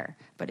inside there.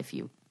 But if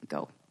you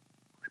go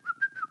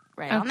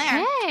right on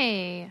there,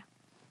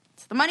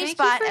 it's the money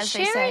spot, Thank you for as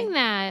they say. sharing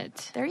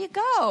that. There you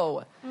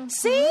go.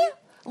 See?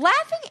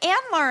 Laughing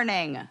and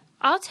learning.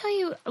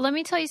 Let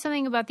me tell you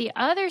something about the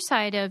other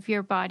side of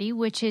your body,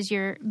 which is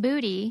your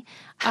booty.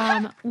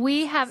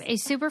 We have a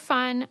super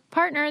fun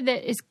partner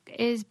that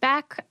is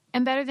back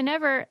and better than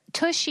ever.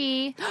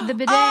 Tushy, the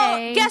bidet.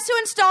 Oh, guess who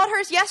installed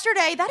hers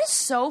yesterday? That is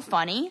so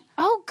funny.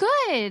 Oh,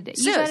 good.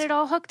 You got it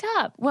all hooked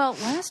up. Well,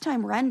 last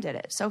time Ren did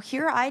it. So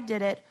here I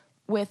did it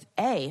with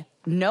A,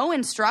 no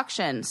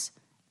instructions,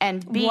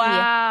 and B,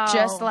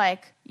 just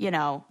like, you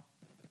know,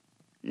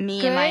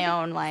 me and my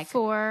own, like,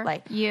 for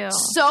you.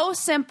 So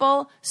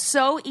simple,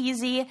 so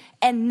easy,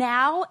 and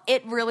now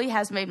it really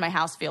has made my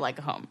house feel like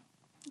a home.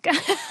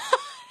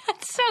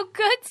 That's so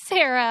good,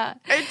 Sarah.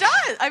 It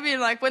does. I mean,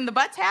 like, when the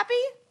butt's happy,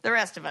 the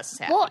rest of us is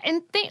happy. Well,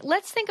 and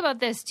let's think about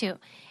this too.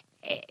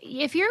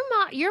 If your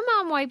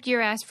mom wiped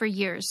your ass for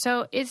years,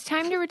 so it's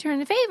time to return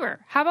the favor.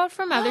 How about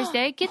for Mother's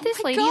Day, get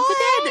this lady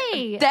a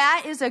bidet?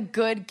 That is a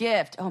good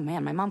gift. Oh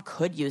man, my mom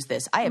could use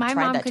this. I have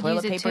tried that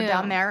toilet paper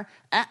down there.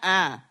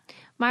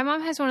 My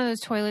mom has one of those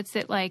toilets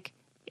that, like,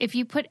 if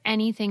you put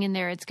anything in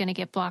there, it's going to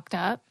get blocked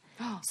up.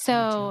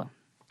 So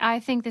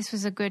I think this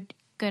was a good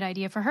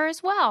idea for her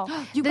as well.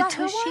 You got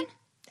her one?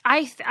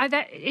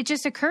 It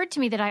just occurred to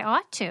me that I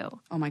ought to.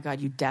 Oh my God,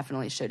 you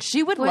definitely should.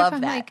 She would What love if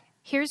I'm that. like,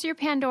 here's your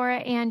Pandora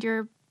and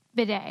your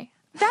bidet.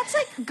 That's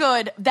like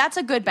good. That's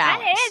a good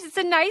balance. That is. It's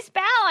a nice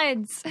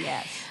balance.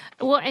 Yes.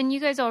 Well, and you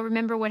guys all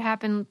remember what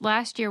happened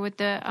last year with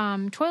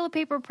the toilet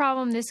paper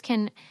problem. This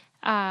can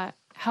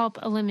help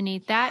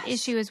eliminate that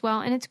issue as well.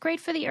 And it's great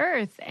for the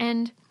earth.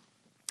 And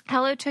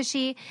Hello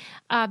Tushy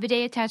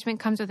bidet attachment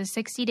comes with a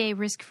 60-day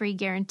risk-free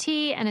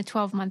guarantee and a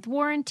 12-month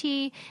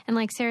warranty. And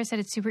like Sarah said,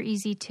 it's super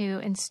easy to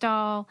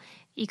install.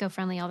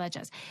 eco-friendly, all that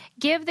jazz.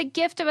 Give the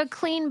gift of a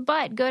clean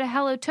butt. Go to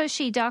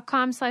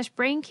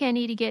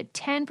hellotushy.com/braincandy to get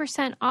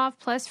 10% off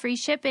plus free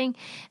shipping.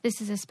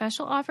 This is a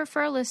special offer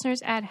for our listeners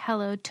at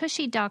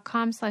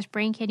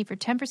hellotushy.com/braincandy for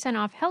 10%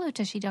 off.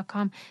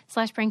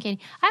 hellotushy.com/braincandy.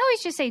 I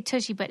always just say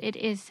tushy, but it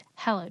is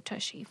Hello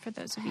Tushy for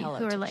those of you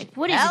who are like,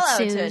 what is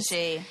Hello, it, Suze?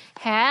 Tushy.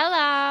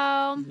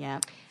 Hello.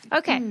 Yep.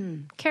 Okay.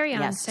 Carry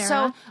on, Yes. Sarah.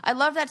 So I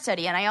love that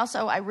study, and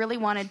I really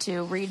wanted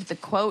to read the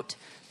quote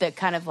that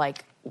kind of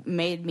like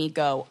made me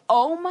go,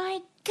 "Oh my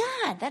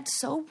God, that's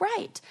so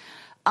right."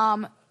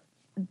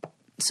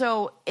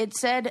 So it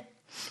said,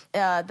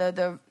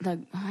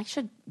 I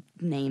should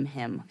name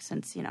him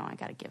since I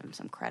got to give him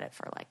some credit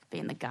for like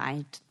being the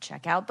guy to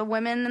check out the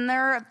women and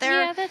their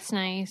yeah, that's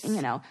nice.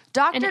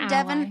 Dr.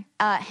 Devin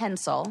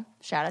Hensel.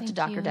 Shout out to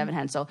Dr. Devin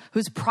Hensel,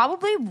 who's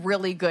probably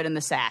really good in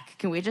the sack.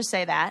 Can we just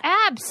say that?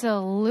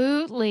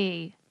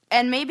 Absolutely.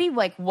 And maybe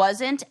like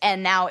wasn't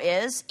and now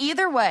is.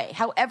 Either way,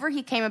 however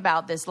he came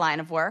about this line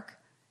of work,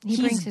 He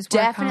brings his work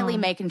definitely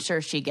home. making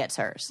sure she gets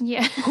hers.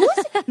 Yeah.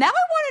 Now I want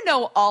to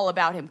know all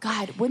about him.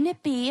 God, wouldn't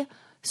it be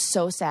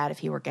so sad if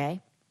he were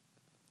gay?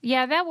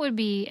 Yeah, that would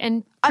be,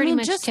 and pretty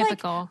much just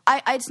typical.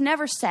 Like, it's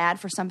never sad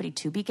for somebody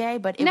to be gay,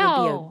 but it would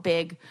be a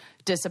big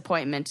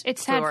disappointment.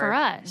 It's sad for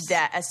us.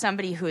 That, as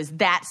somebody who is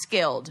that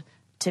skilled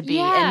to be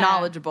Yeah. and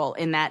knowledgeable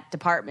in that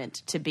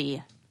department to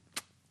be.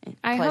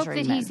 I hope that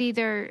pleasuring men. he's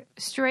either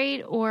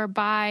straight or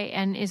bi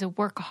and is a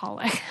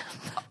workaholic.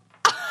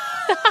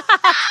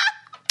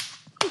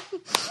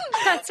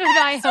 That's what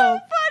I hope.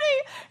 Funny.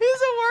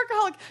 He's a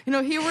workaholic.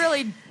 He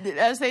really,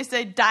 as they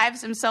say,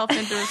 dives himself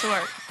into his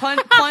work,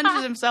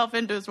 plunges himself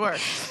into his work.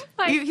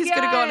 He's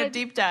going to go on a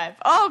deep dive.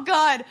 Oh,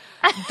 God.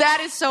 That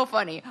is so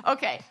funny.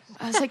 Okay.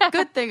 I was like,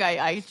 good thing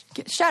I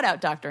shout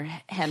out Dr.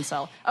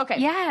 Hensel. Okay.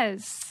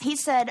 Yes. He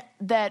said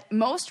that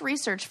most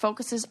research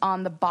focuses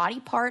on the body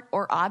part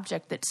or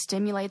object that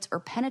stimulates or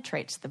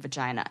penetrates the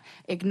vagina,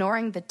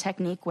 ignoring the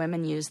technique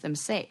women use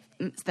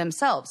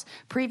themselves.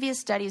 Previous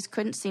studies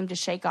couldn't seem to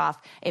shake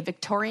off a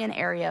Victorian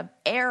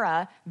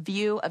era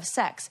view of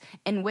sex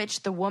in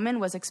which the woman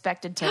was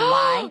expected to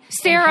lie.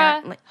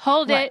 Sarah,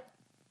 hold What? it.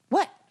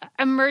 What?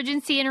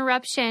 Emergency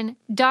interruption.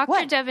 Dr.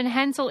 What? Devin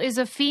Hensel is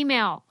a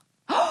female.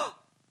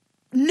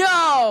 No!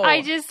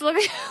 I just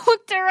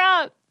looked her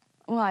up.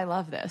 Well, I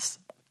love this.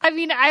 I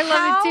mean, I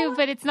love it too,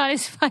 but it's not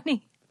as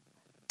funny.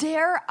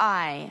 Dare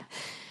I?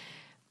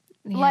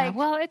 Yeah,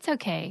 well, it's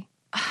okay.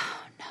 Oh,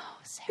 no,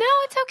 Sarah. No,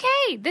 it's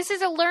okay. This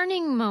is a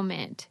learning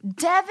moment.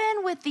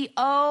 Devin with the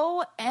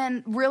O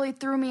and really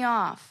threw me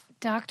off.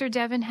 Dr.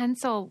 Devin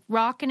Hensel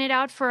rocking it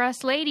out for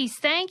us ladies.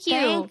 Thank you.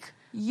 Thank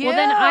you. Well,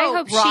 then I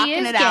hope Rocking she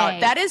is it gay. out.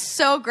 That is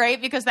so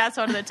great because that's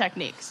one of the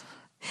techniques.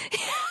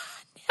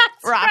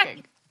 That's Rocking.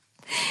 right.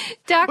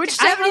 Doctor, Which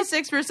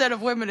 76%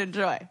 of women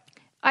enjoy.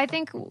 I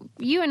think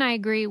you and I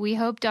agree. We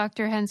hope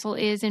Dr. Hensel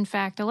is, in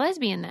fact, a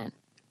lesbian then.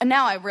 And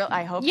now I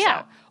hope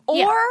Yeah. so. Or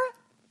Yeah.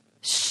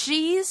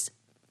 she's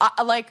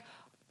like,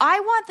 I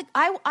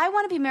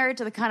want to be married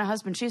to the kind of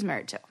husband she's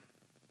married to.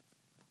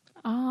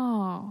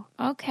 Oh,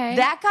 okay.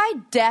 That guy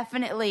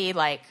definitely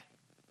like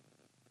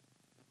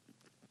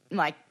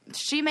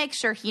she makes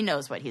sure he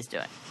knows what he's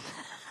doing.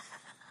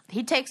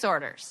 He takes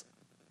orders.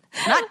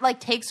 Not like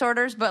takes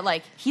orders, but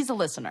like he's a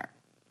listener.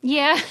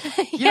 Yeah.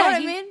 You know what I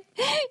mean?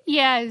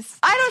 Yes.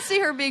 I don't see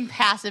her being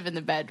passive in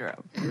the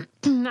bedroom.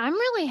 I'm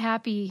really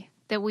happy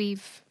that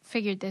we've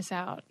figured this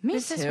out. Me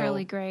This is too.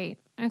 really great.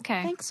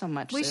 Okay. Thanks so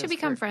much. We Sis, should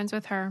become for- friends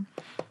with her.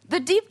 The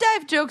deep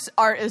dive jokes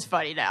aren't as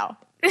funny now.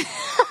 But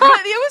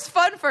it was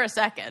fun for a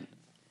second.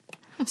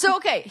 So,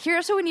 okay,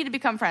 here's who we need to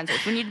become friends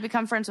with. We need to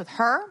become friends with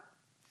her,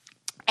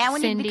 and we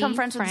need to Cindy, become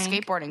friends with the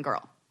Frank. skateboarding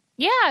girl.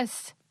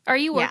 Yes. Are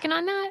you working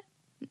on that?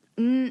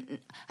 I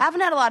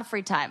haven't had a lot of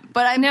free time,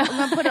 but I'm going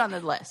to put it on the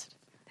list.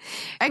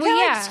 I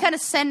kind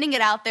of sending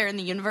it out there in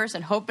the universe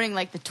and hoping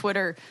like the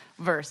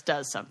Twitterverse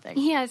does something.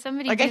 Yeah,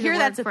 somebody Like do I the hear work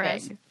that's a for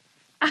thing.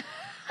 us.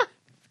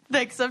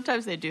 Like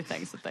sometimes they do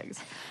things with things.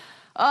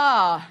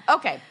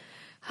 Okay.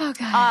 Oh,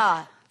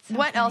 God.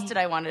 What else did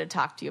I wanted to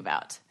talk to you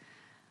about?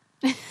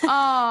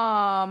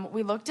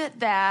 We looked at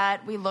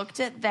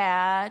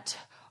that.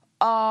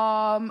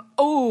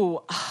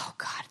 Oh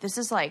God, this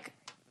is like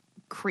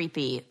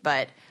creepy,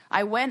 but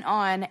I went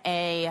on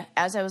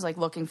as I was like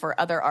looking for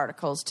other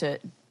articles to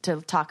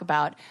talk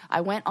about,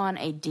 I went on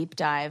a deep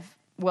dive.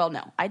 Well,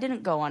 no, I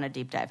didn't go on a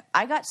deep dive.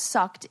 I got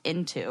sucked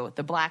into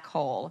the black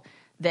hole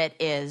that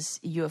is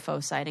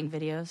UFO sighting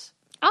videos.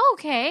 Oh,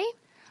 okay.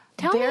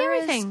 Tell me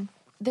everything.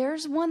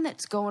 There's one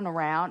that's going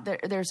around.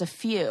 There's a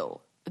few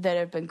that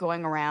have been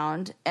going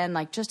around, and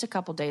like just a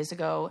couple days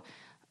ago,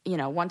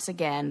 once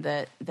again,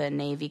 the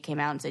Navy came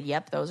out and said,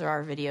 "Yep, those are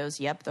our videos.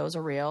 Yep, those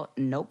are real.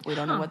 Nope, we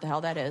don't know what the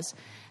hell that is."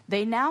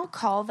 They now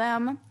call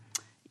them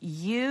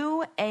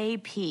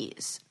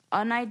UAPs,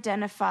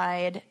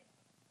 unidentified,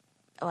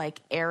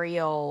 like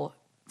aerial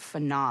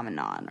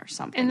phenomenon or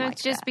something. And like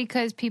that's just that.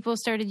 because people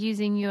started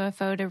using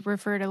UFO to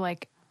refer to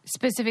like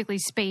specifically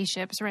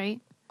spaceships, right?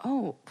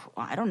 Oh,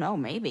 I don't know.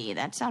 Maybe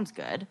that sounds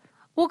good.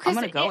 Well, I'm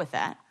going to go with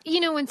that.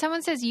 When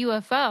someone says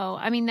UFO,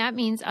 I mean, that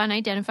means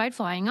unidentified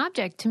flying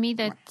object. To me,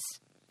 that's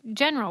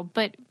general,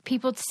 but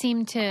people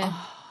seem to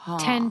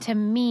tend to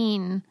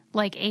mean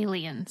like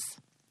aliens.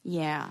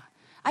 Yeah.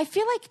 I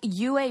feel like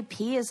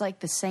UAP is like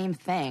the same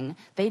thing.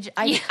 I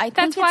think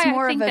that's it's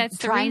more of a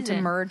trying to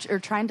merge or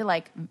trying to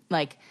like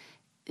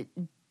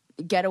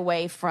get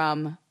away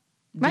from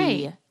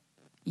the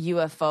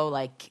UFO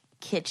like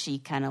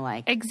kitschy kind of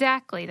like.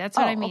 Exactly. That's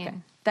what I mean. Okay.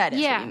 That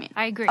is what you mean.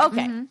 I agree.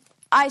 Okay. Mm-hmm.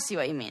 I see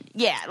what you mean.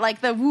 Yeah,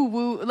 like the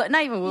woo-woo,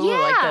 not even woo-woo,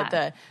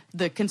 like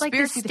the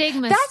conspiracy. Like the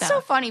stigma That's stuff.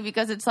 so funny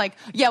because it's like,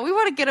 we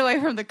want to get away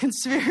from the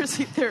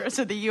conspiracy theorists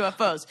of the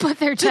UFOs. But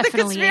they're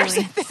definitely the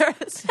conspiracy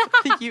theorists of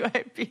the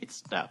UAP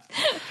stuff.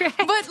 Right.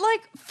 But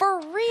like, for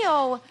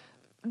real,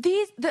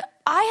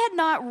 I had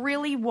not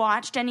really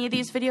watched any of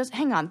these videos.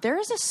 Hang on, there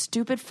is a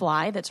stupid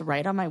fly that's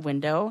right on my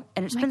window,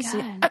 and it's been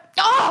sitting.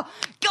 Oh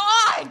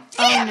God,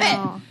 damn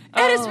it!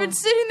 And it's been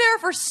sitting there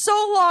for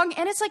so long,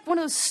 and it's like one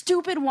of those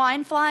stupid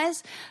wine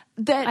flies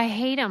that I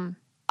hate them.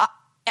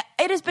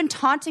 It has been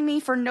taunting me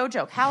for no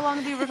joke. How long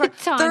have you recorded?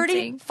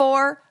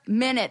 34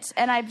 minutes,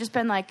 and I've just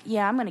been like,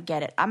 I'm gonna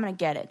get it. I'm gonna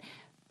get it.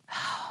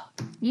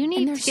 You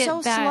need to get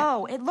so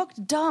slow. It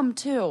looked dumb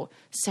too.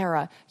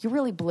 Sarah, you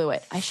really blew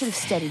it. I should have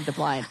steadied the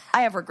blind.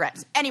 I have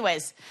regrets.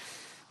 Anyways,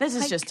 this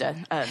is just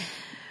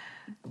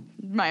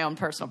my own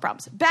personal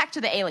problems. Back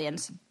to the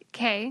aliens.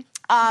 Okay.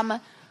 I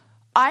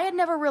had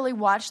never really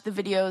watched the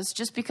videos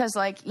just because,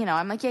 like,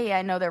 I'm like,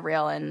 I know they're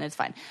real and it's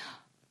fine.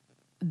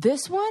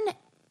 This one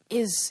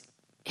is,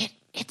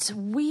 it's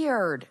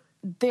weird.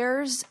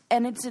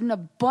 And it's in a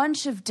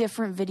bunch of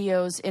different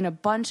videos in a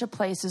bunch of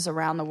places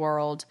around the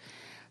world.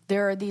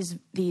 There are these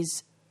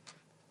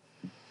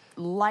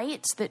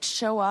lights that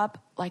show up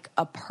like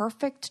a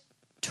perfect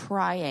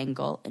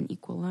triangle, an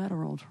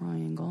equilateral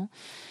triangle.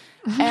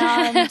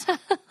 And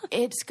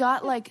it's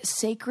got like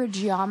sacred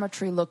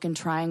geometry looking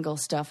triangle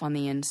stuff on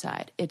the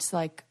inside. It's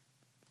like,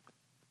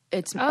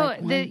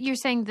 you're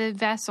saying the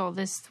vessel,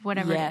 this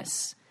whatever.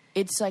 Yes.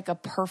 It's like a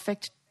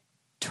perfect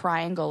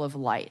triangle of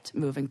light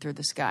moving through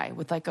the sky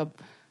with like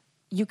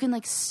you can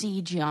like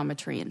see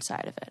geometry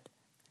inside of it.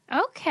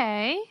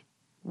 Okay.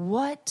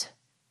 What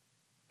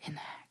in the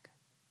heck?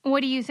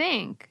 What do you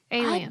think?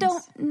 Aliens? I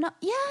don't know.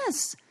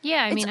 Yes.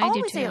 Yeah, I mean, I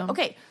do too.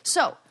 Okay,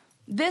 so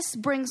this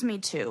brings me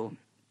to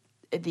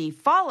the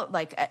follow,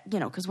 like,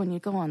 because when you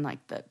go on like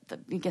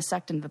you get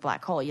sucked into the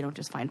black hole, you don't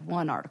just find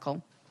one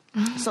article.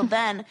 So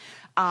then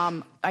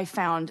I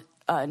found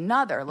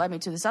led me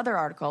to this other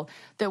article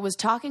that was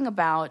talking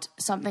about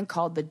something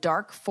called the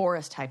dark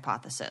forest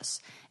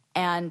hypothesis.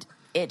 And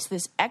it's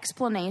this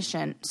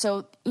explanation.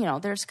 So,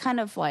 there's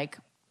kind of like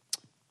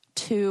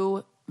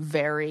two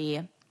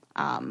very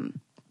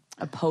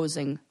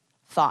opposing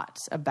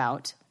thoughts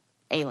about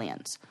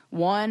aliens.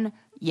 One,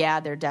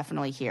 they're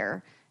definitely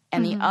here.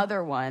 And the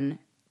other one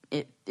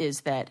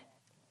is that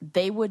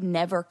they would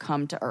never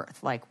come to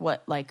Earth.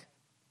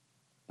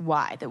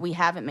 Why? That we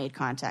haven't made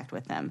contact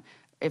with them.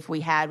 If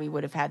we had, we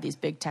would have had these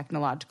big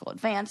technological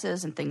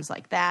advances and things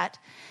like that.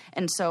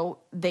 And so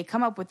they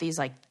come up with these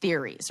like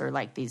theories or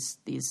like these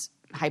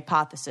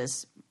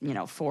hypotheses,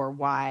 for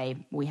why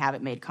we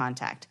haven't made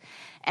contact.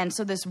 And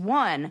so this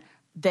one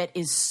that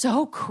is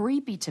so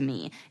creepy to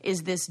me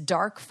is this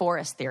dark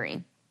forest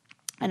theory.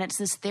 And it's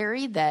this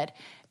theory that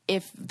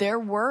if there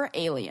were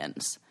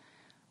aliens,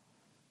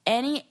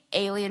 any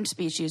alien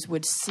species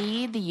would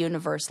see the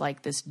universe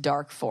like this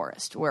dark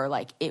forest where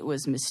like it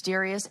was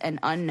mysterious and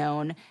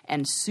unknown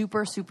and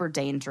super, super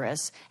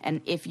dangerous.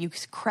 And if you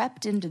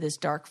crept into this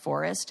dark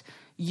forest,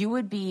 you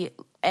would be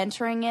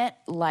entering it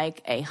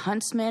like a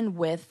huntsman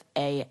with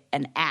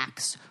an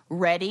axe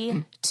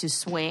ready to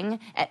swing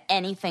at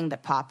anything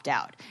that popped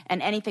out.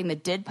 And anything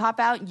that did pop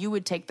out, you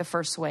would take the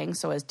first swing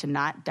so as to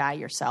not die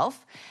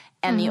yourself.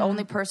 And the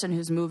only person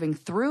who's moving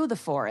through the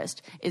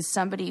forest is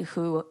somebody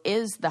who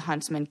is the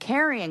huntsman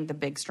carrying the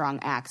big, strong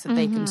axe that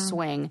they can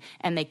swing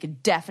and they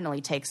could definitely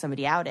take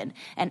somebody out in.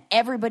 And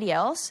everybody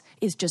else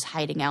is just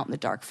hiding out in the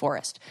dark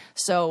forest.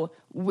 So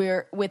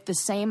we're with the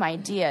same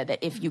idea that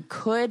if you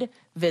could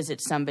visit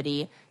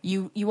somebody,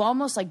 you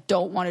almost like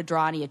don't want to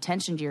draw any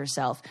attention to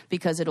yourself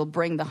because it'll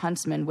bring the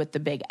huntsman with the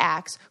big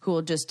axe who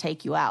will just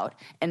take you out.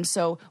 And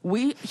so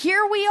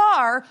here we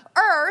are,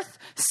 Earth,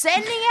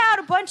 sending out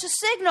a bunch of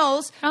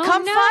signals,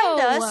 come find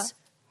us.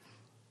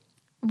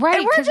 Right,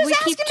 and we're just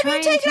asking to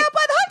be taken out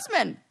by the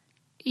huntsman.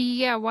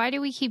 Yeah, why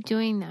do we keep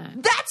doing that?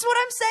 That's what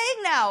I'm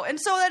saying now. And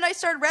so then I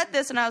read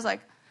this and I was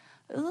like,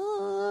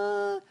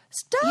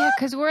 stop. Yeah,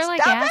 because we're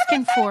like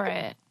asking for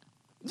it.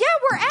 Yeah,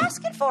 we're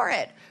asking for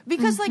it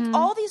because like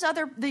all these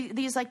other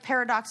these like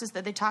paradoxes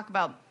that they talk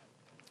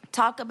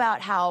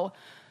about how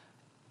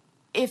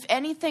if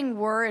anything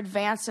were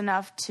advanced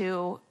enough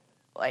to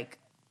like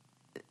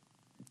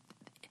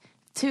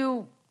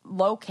to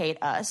locate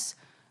us,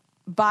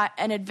 but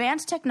an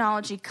advanced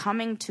technology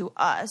coming to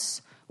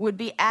us would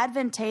be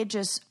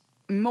advantageous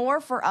more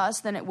for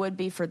us than it would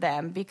be for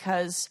them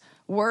because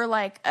we're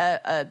like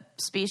a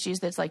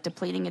species that's like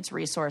depleting its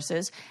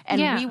resources,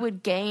 and we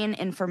would gain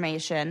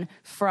information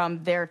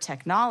from their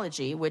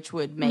technology, which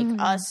would make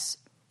us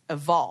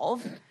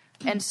evolve.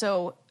 And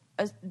so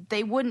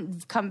they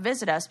wouldn't come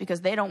visit us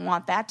because they don't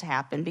want that to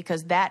happen,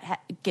 because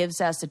that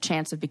gives us a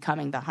chance of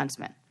becoming the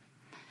huntsman.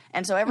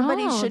 And so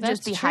everybody should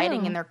just be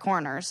hiding in their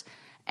corners,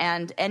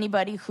 and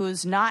anybody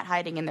who's not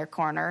hiding in their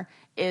corner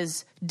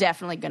is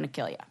definitely going to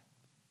kill you.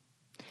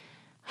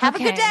 Have a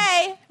good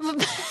day.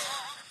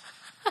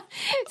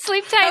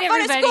 Sleep tight, Have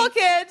fun everybody. at school,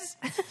 kids.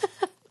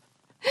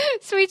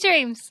 Sweet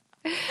dreams.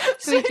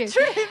 Sweet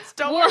dreams.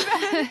 Don't worry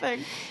about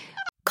anything.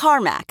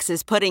 CarMax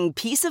is putting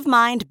peace of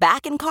mind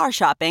back in car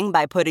shopping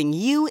by putting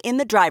you in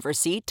the driver's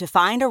seat to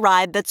find a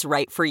ride that's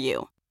right for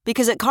you.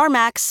 Because at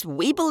CarMax,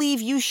 we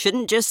believe you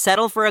shouldn't just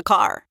settle for a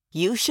car.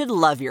 You should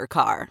love your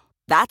car.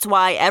 That's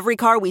why every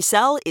car we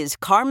sell is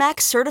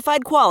CarMax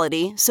certified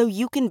quality, so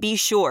you can be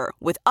sure,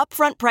 with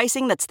upfront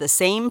pricing that's the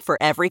same for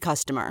every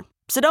customer.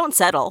 So don't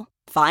settle.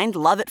 Find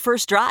love at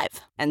first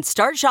drive and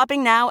start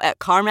shopping now at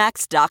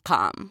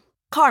CarMax.com.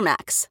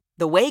 CarMax,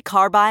 the way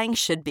car buying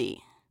should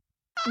be.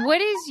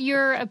 What is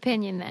your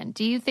opinion then?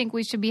 Do you think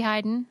we should be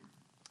hiding?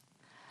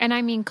 And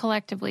I mean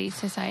collectively,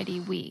 society,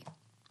 we.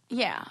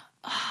 Yeah.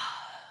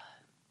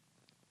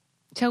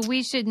 So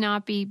we should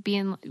not be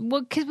being...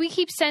 Well, because we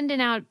keep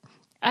sending out...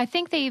 I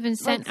think they even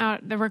sent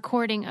out the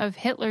recording of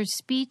Hitler's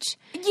speech.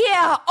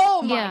 Yeah.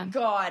 Oh, my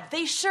God.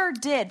 They sure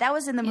did. That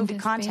was in the movie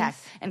Into Contact.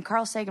 space. And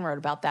Carl Sagan wrote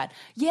about that.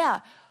 Yeah.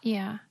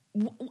 Yeah.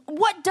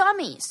 What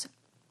dummies?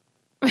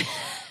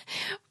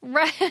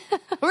 Right.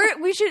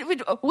 What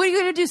are you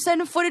going to do?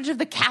 Send footage of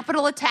the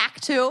Capitol attack,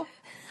 too?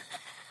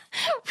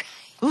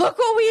 Look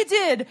what we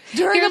did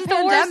during Here's the the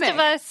pandemic. worst of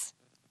us.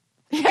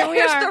 Here we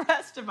here's are. the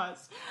rest of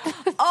us.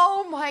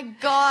 Oh, my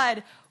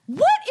God.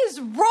 What is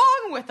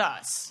wrong with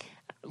us?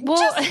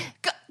 Well,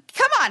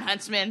 Come on,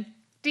 Huntsman.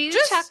 do you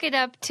chalk it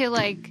up to,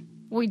 like,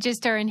 we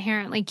just are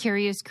inherently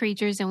curious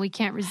creatures and we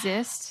can't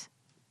resist?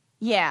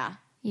 Yeah.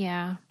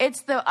 Yeah.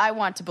 It's the I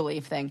want to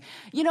believe thing.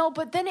 You know,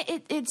 but then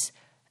it's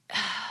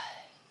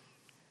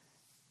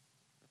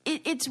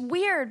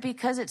weird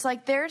because it's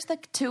like there's the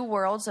two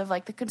worlds of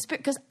like the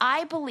conspiracy, because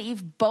I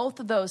believe both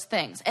of those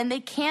things, and you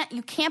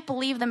can't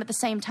believe them at the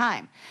same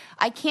time.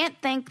 I can't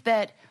think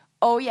that,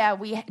 oh yeah,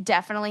 we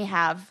definitely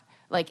have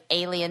like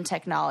alien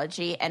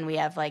technology, and we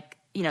have like,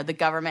 you know, the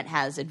government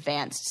has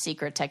advanced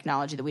secret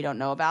technology that we don't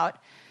know about,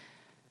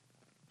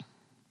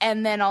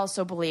 and then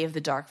also believe the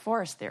dark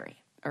forest theory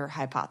or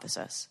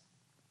hypothesis.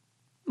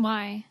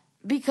 Why?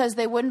 Because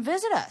they wouldn't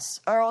visit us,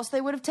 or else they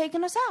would have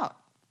taken us out.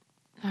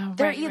 Oh,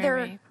 They're right, either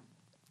right.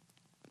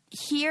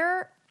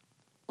 here,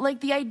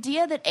 like the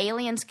idea that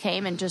aliens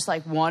came and just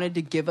like wanted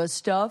to give us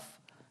stuff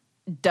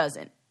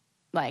doesn't.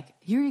 Like,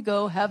 here you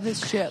go, have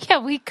this ship. Yeah,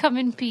 we come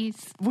in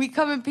peace. We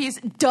come in peace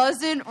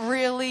doesn't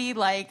really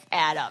like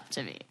add up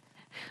to me.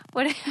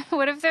 What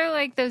if they're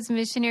like those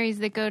missionaries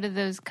that go to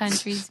those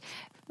countries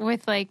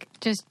with like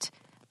just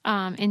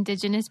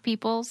indigenous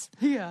peoples?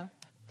 Yeah.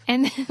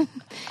 And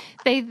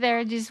they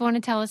just want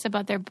to tell us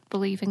about their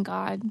belief in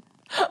God.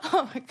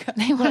 Oh my God.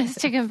 They want us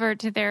to convert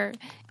to their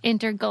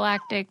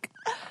intergalactic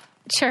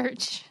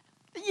church.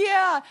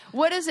 Yeah.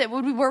 What is it?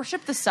 Would we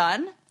worship the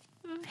sun?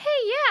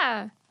 Hey,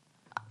 yeah.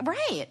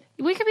 Right.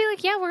 We could be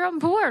like, yeah, we're on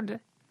board.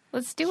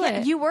 Let's do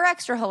it. You were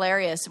extra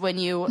hilarious when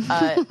you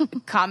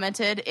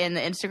commented in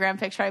the Instagram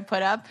picture I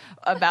put up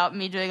about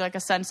me doing like a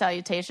sun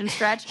salutation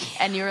stretch.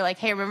 And you were like,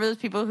 hey, remember those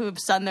people who've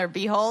sun their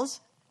beeholes?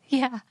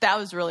 Yeah. That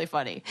was really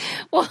funny.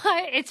 Well,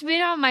 it's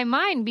been on my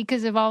mind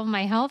because of all of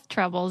my health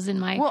troubles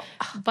and my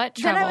butt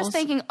troubles. Then I was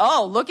thinking,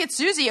 oh, look at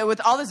Susie with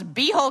all this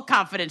beehole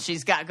confidence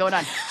she's got going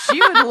on. She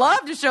would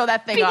love to show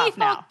that thing off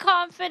now.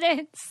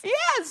 Confidence.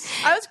 Yes.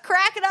 I was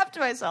cracking up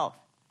to myself.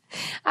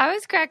 I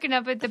was cracking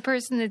up at the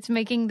person that's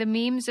making the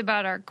memes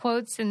about our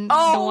quotes and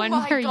Oh, the one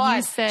my where God.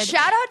 you said...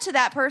 Shout out to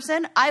that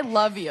person. I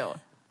love you.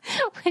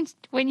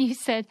 when you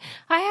said,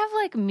 I have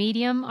like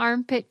medium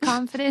armpit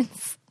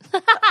confidence.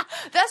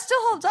 That still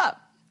holds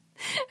up.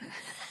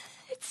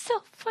 It's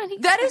so funny.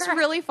 That is Sarah.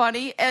 really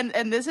funny, and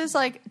this is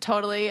like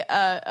totally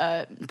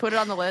put it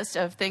on the list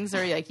of things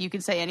that are like you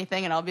can say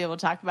anything and I'll be able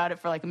to talk about it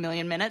for like a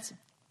million minutes.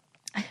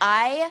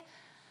 I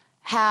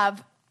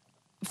have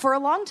for a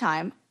long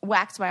time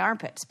waxed my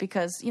armpits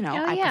because, you know,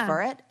 I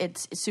prefer it.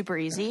 It's super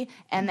easy,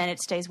 and then it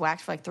stays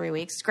waxed for like 3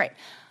 weeks. It's great.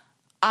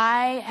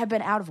 I have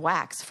been out of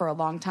wax for a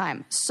long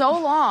time. So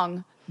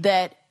long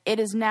that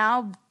it is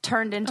now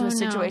turned into a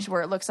situation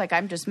where it looks like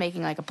I'm just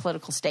making like a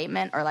political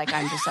statement, or like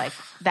I'm just like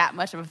that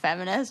much of a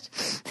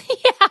feminist.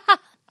 Yeah.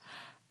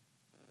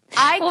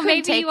 I couldn't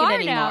maybe take you it are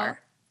anymore.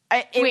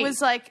 now. It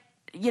was like,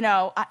 you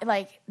know,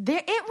 it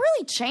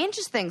really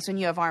changes things when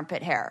you have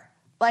armpit hair.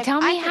 Like,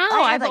 Tell me how.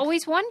 I had, I've like,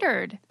 always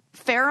wondered.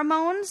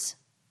 pheromones.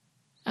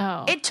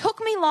 Oh. It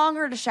took me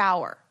longer to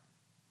shower.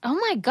 Oh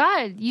my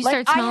God. You Like,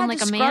 start I smelling had like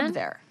to a scrub man?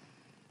 there.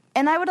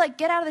 And I would like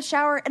get out of the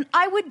shower and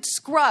I would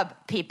scrub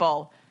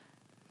people.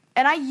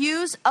 And I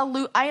use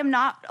I am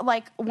not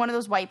like one of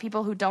those white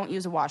people who don't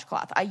use a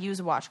washcloth. I use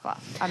a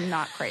washcloth. I'm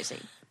not crazy.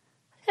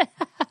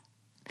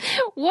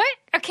 What?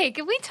 Okay,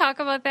 can we talk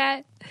about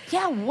that?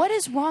 Yeah, what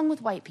is wrong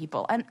with white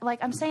people? And like,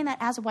 I'm saying that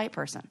as a white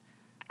person.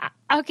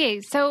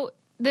 Okay, so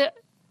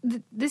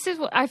this is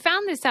what I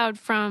found this out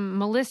from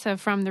Melissa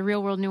from The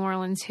Real World New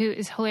Orleans, who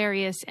is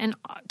hilarious and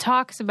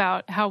talks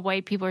about how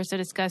white people are so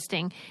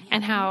disgusting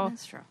and how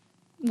That's true.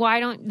 why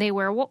don't they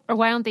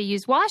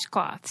use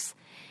washcloths?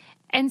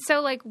 And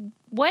so, like,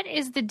 what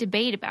is the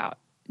debate about?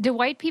 Do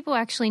white people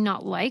actually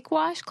not like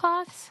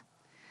washcloths?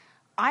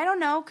 I don't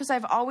know, because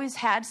I've always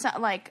had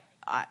some, like,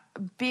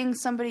 being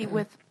somebody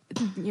with,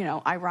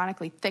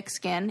 ironically thick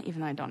skin,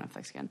 even though I don't have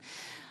thick skin.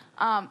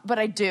 But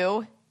I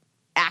do,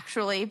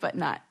 actually, but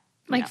not.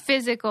 Like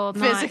physical,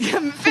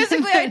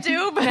 physically I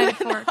do, but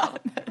metaphorical.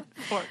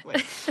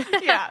 Metaphorically.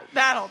 Yeah,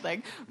 that whole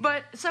thing.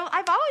 But so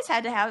I've always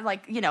had to have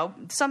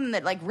something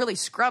that like really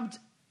scrubbed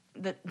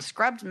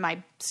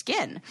my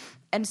skin.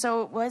 And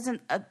so it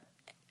wasn't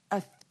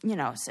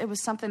it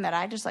was something that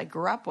I just like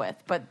grew up with,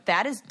 but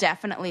that is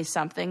definitely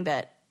something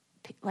that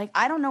like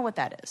I don't know what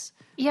that is.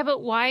 Yeah,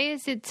 but why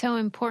is it so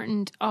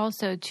important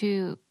also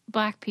to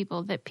black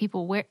people that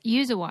people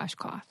use a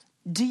washcloth?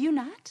 Do you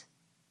not?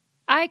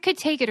 I could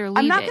take it or leave it.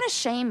 I'm not going to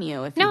shame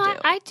you if you do. No,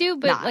 I do,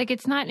 but like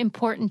it's not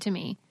important to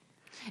me.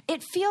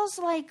 It feels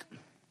like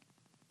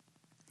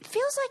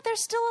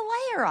there's still a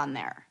layer on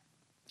there.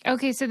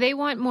 Okay, so they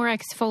want more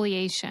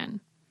exfoliation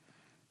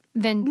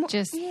than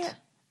just a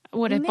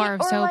bar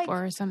of soap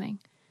or something.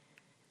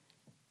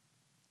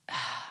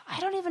 I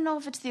don't even know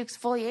if it's the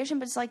exfoliation,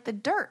 but it's like the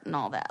dirt and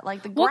all that,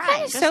 like the grind. What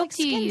kind of soap like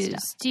do you use?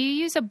 Stuff. Do you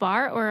use a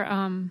bar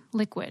or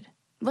liquid?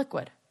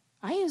 Liquid.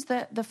 I use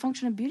the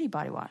Function of Beauty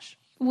body wash.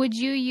 Would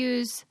you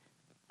use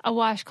a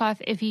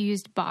washcloth if you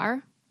used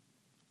bar?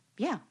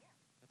 Yeah.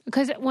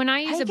 Because when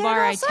I use a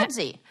bar, it's like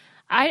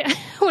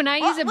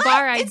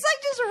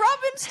just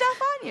rubbing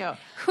stuff on you.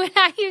 When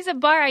I use a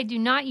bar, I do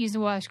not use a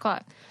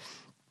washcloth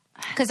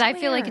because I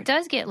feel like it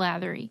does get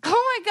lathery.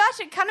 Oh my gosh,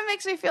 it kind of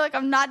makes me feel like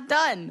I'm not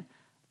done.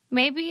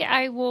 Maybe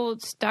I will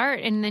start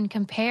and then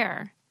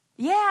compare.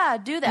 Yeah,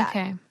 do that.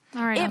 Okay.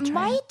 All right. It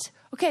might.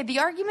 Okay, the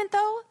argument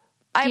though,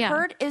 I've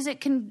heard is it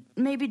can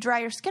maybe dry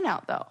your skin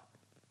out though.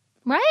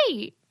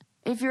 Right.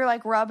 If you're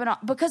like rubbing on,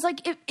 because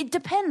like it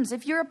depends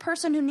if you're a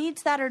person who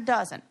needs that or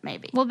doesn't,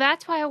 maybe. Well,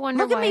 that's why I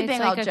wonder why it's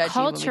like a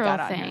cultural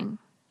thing.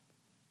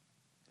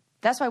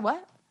 That's why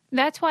what?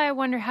 That's why I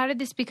wonder how did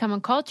this become a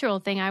cultural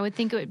thing? I would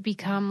think it would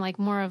become like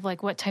more of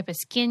like what type of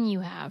skin you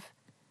have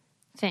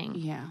thing.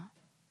 Yeah.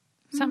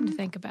 Something to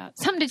think about.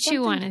 Something to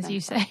chew on, as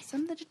you say.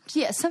 Something to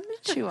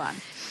chew on.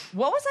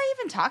 What was I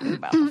even talking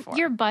about before?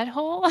 Your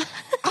butthole?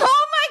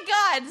 Oh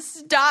my God,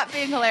 stop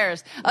being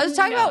hilarious. I was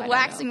talking about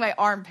waxing my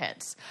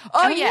armpits.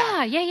 Oh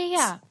yeah.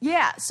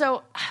 Yeah,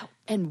 so,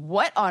 and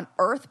what on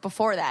earth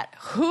before that?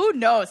 Who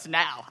knows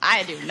now?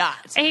 I do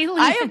not. Aliens.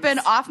 I have been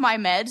off my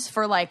meds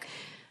for like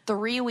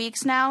 3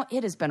 weeks now.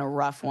 It has been a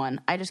rough one.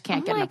 I just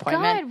can't get an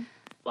appointment.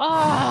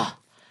 God. Oh,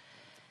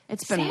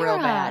 it's been real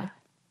bad.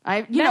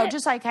 I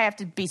have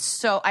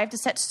to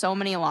set so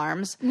many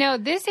alarms. No,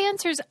 this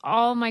answers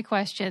all my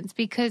questions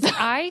because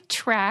I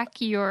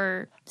track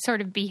your sort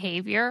of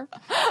behavior.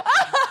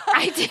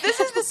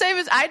 This is the same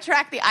as I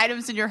track the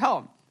items in your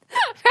home.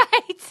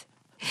 Right.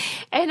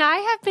 And I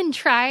have been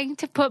trying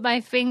to put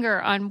my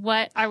finger on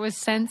what I was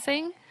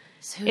sensing.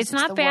 It's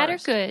not bad or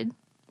good,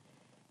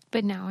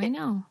 but now I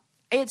know.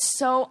 It's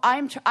so, I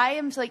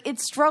am like,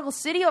 it's struggle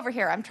city over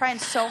here. I'm trying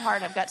so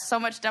hard. I've got so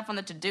much stuff on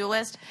the to-do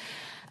list.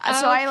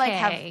 So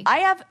I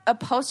have a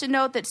Post-it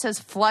note that says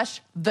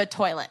flush the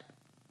toilet.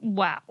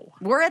 Wow.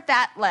 We're at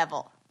that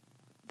level.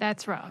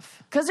 That's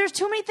rough. Because there's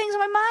too many things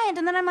on my mind.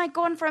 And then I'm like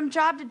going from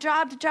job to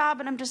job to job.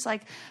 And I'm just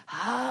like,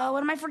 oh,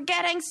 what am I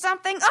forgetting?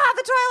 Something.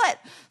 The toilet.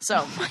 So,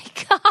 oh my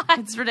God.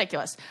 It's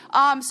ridiculous.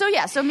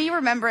 So me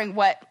remembering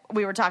what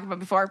we were talking about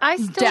before, I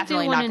still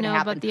definitely do not want to going to know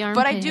happen. about the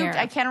armpit hair.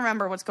 I can't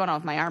remember what's going on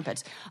with my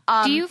armpits.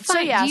 Do you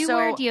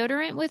wear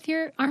deodorant with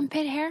your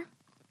armpit hair?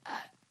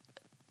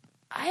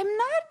 I'm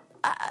not.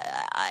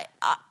 I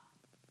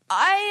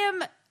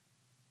am.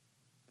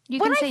 You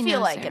when can say I feel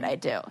no, like Sarah. it, I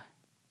do.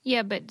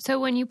 Yeah, but so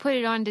when you put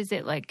it on, does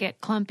it like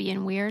get clumpy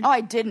and weird? Oh,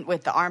 I didn't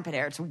with the armpit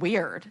hair. It's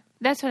weird.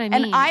 That's what I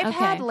mean. And I've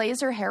had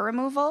laser hair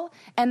removal,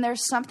 and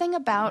there's something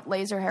about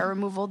laser hair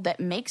removal that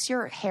makes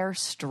your hair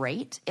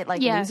straight. It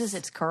loses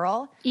its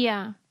curl.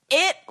 Yeah.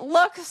 It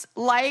looks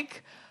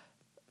like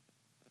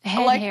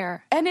head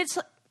hair. And it's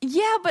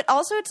yeah, but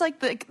also it's like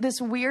this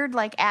weird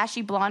like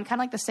ashy blonde, kind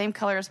of like the same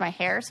color as my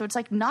hair. So it's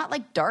like not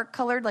like dark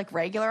colored like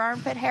regular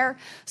armpit hair.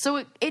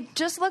 So it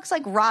just looks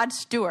like Rod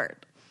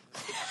Stewart.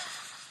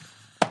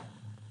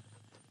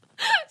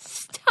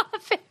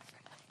 Stop it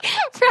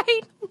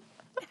right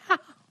now.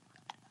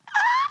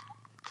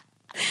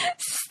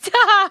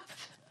 Stop.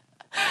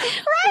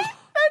 Right?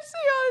 That's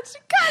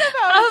kind of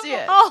how I see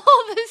it. All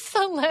the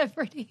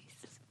celebrities.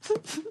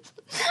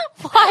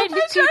 Why did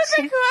I'm trying to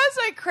think who has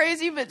like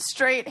crazy but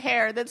straight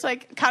hair that's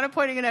like kind of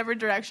pointing in every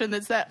direction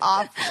that's that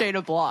off shade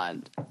of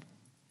blonde.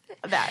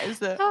 That is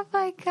the... Oh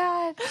my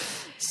God.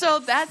 So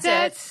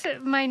that's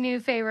my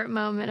new favorite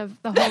moment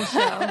of the whole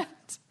show.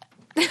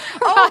 We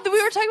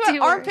were talking about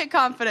armpit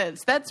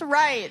confidence. That's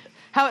right.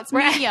 how it's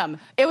medium.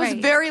 It was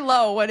very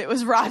low when it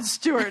was Rod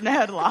Stewart in a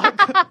headlock.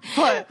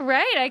 But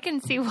Right, I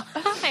can see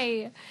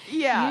why.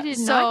 yeah, You did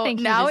so not think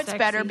he now was it's sexy.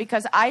 better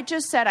because I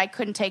just said I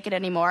couldn't take it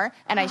anymore,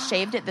 and I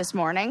shaved it this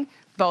morning,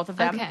 both of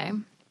them. Okay.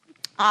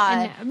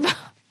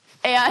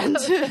 And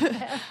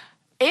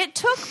it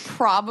took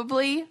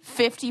probably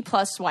 50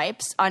 plus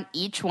swipes on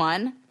each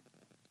one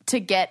to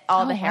get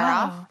all the hair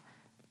off.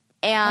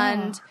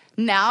 And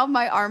now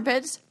my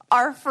armpits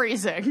are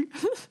freezing.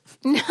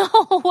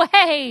 No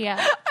way.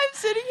 I'm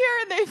sitting here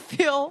and they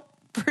feel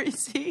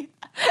breezy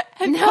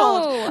and No.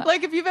 cold.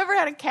 Like if you've ever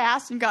had a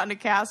cast and gotten a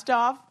cast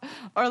off,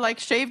 or like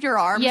shaved your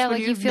arms Yeah, when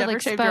like you you've feel never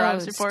shaved your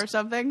arms exposed. before or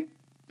something.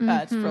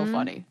 It's real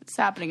funny. It's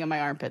happening in my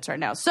armpits right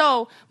now.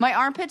 So my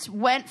armpits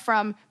went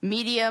from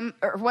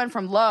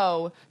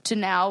low to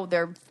now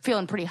they're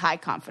feeling pretty high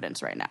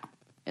confidence right now.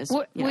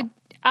 When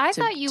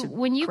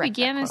you correct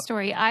began that the quote.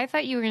 story, I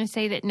thought you were going to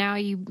say that now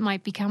you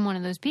might become one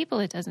of those people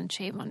that doesn't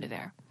shave under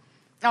there.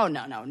 Oh,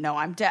 no.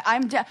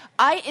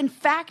 I, in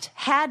fact,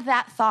 had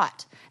that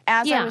thought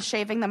as I was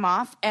shaving them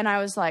off, and I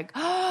was like,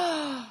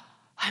 oh,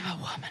 I'm a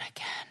woman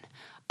again.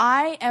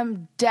 I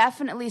am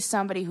definitely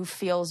somebody who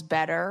feels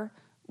better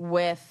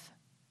with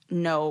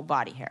no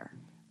body hair.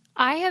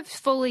 I have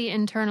fully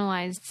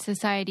internalized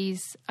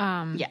society's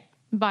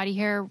body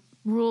hair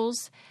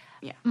rules.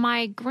 Yeah.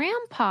 My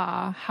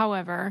grandpa,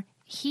 however,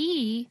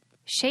 he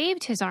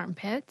shaved his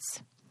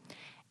armpits,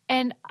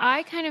 and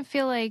I kind of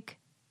feel like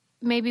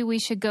maybe we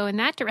should go in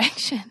that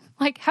direction.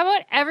 Like, how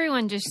about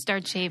everyone just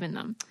start shaving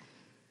them?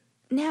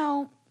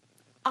 Now,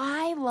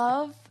 I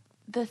love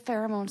the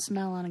pheromone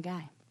smell on a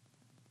guy.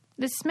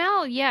 The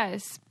smell,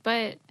 yes,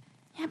 but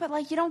Yeah, but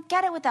like you don't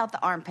get it without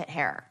the armpit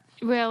hair.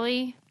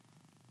 really?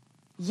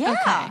 Yeah.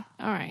 Okay,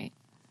 all right.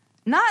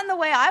 Not in the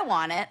way I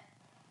want it.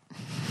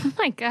 Oh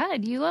my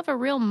God, you love a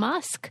real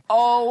musk.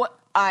 Oh,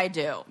 I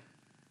do.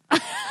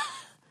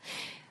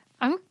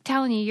 I'm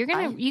telling you,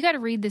 you got to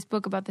read this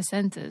book about the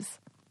senses.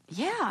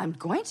 Yeah, I'm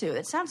going to.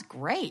 It sounds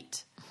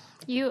great.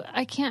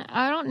 I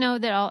don't know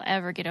that I'll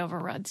ever get over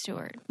Rod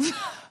Stewart.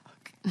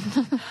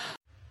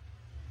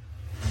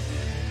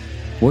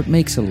 What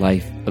makes a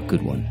life a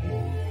good one?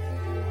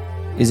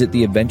 Is it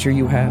the adventure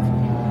you have?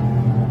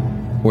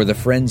 Or the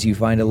friends you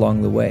find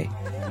along the way?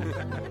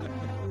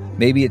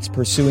 Maybe it's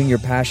pursuing your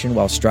passion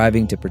while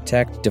striving to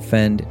protect,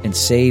 defend, and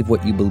save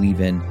what you believe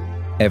in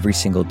every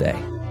single day.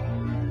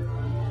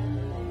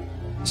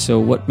 So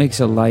what makes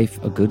a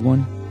life a good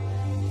one?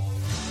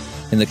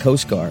 In the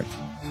Coast Guard,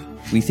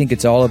 we think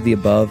it's all of the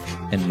above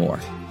and more.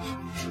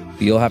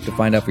 But you'll have to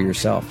find out for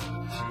yourself.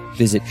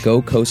 Visit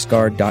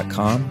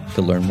gocoastguard.com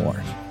to learn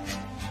more.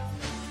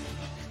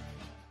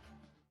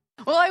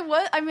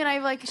 Well,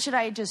 should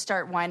I just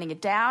start winding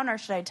it down, or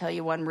should I tell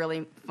you one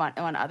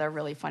other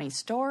really funny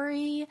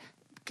story?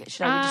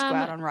 Should I just go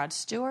out on Rod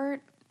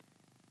Stewart?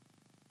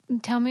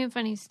 Tell me a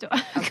funny story.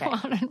 Okay. Go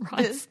on and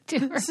Rod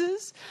Stewart.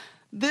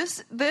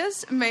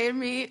 This made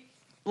me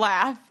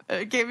laugh.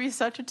 It gave me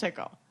such a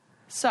tickle.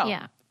 So,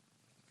 Yeah.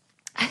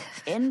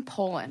 in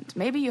Poland,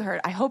 maybe you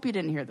heard, I hope you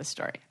didn't hear this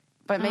story,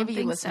 but maybe you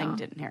think listening so.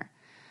 didn't hear.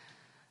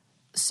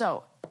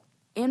 So,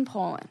 in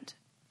Poland,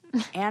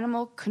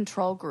 animal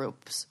control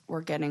groups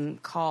were getting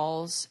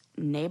calls.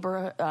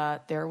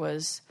 There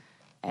was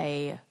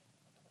a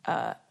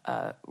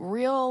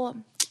real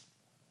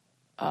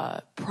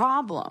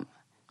problem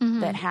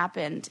that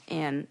happened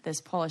in this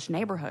Polish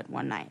neighborhood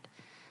one night.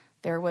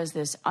 There was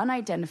this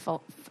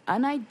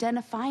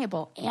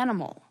unidentifiable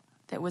animal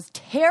that was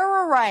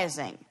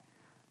terrorizing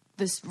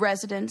the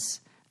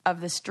residents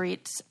of the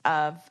streets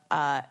of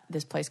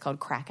this place called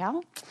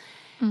Krakow,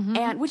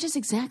 and which is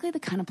exactly the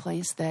kind of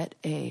place that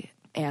a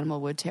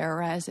animal would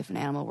terrorize if an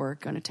animal were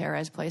going to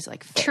terrorize a place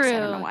like Fitz. True. I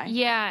don't know why.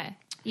 Yeah.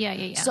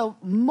 So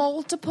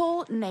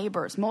multiple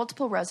neighbors,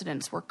 multiple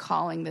residents were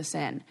calling this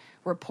in,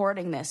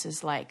 reporting this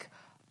as like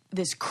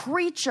this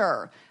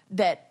creature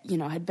that,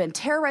 had been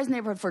terrorizing the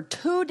neighborhood for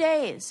 2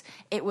 days.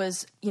 It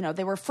was,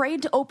 they were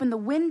afraid to open the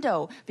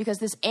window because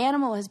this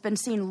animal has been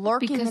seen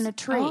lurking in a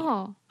tree.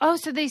 Oh,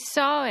 so they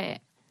saw it.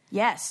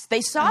 Yes,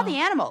 they saw the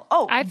animal.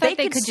 Oh, I thought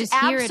they could just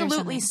hear it or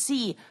absolutely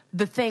something. see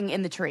the thing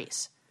in the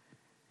trees.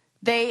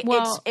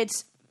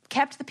 It's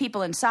kept the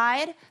people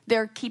inside.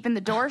 They're keeping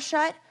the door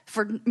shut.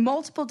 For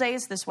multiple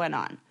days this went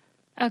on.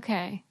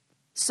 Okay.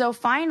 So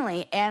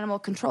finally, animal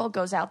control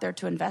goes out there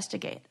to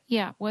investigate.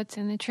 Yeah. What's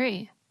in the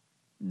tree?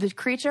 The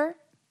creature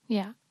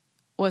Yeah.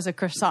 was a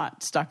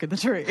croissant stuck in the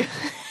tree.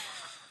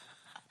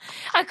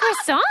 A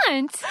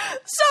croissant?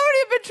 Somebody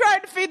had been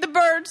trying to feed the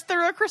birds,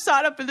 threw a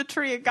croissant up in the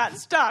tree and got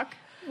stuck.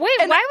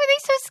 Wait, And why were they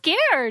so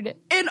scared?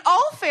 In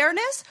all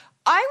fairness,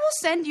 I will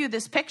send you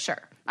this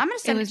picture. I'm going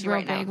to send it to you real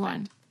right now. big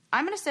one.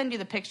 I'm going to send you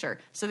the picture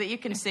so that you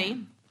can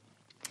see.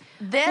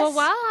 This. Well,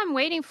 while I'm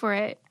waiting for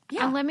it,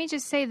 Yeah. let me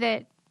just say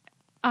that,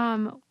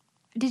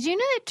 did you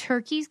know that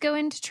turkeys go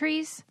into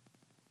trees?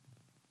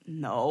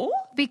 No.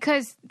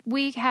 Because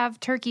we have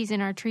turkeys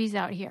in our trees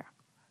out here.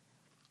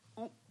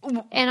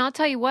 And I'll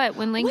tell you what,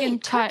 when Lincoln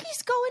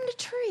turkeys go into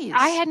trees.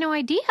 I had no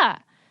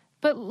idea.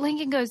 But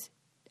Lincoln goes,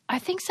 I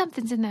think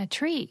something's in that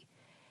tree.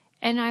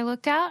 And I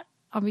looked out,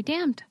 I'll be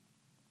damned.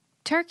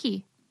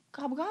 Turkey.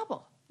 Gobble,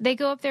 gobble. They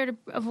go up there to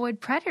avoid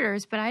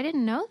predators, but I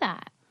didn't know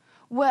that.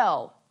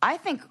 Well, I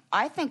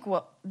think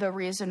what the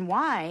reason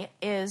why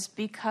is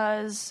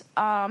because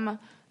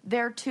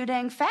they're too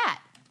dang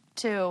fat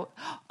to.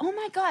 Oh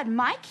my God,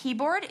 my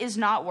keyboard is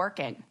not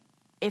working.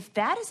 If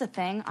that is a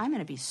thing, I'm going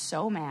to be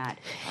so mad.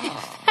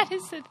 That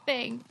is a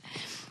thing.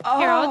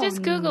 Here, I'll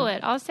just Google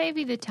it. I'll save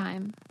you the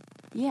time.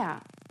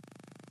 Yeah.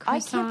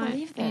 Croissant I can't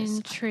believe this.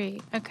 in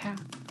tree. Okay.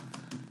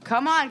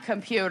 Come on,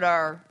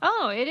 computer.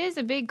 Oh, it is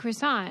a big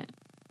croissant.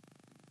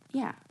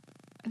 Yeah.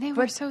 They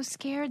were so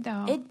scared,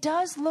 though. It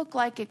does look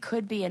like it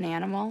could be an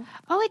animal.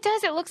 Oh, it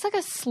does. It looks like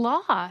a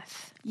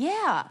sloth.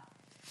 Yeah.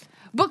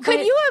 But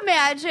could you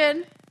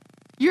imagine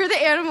you're the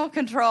animal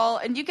control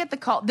and you get the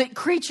call, the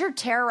creature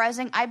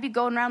terrorizing? I'd be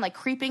going around like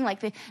creeping,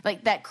 like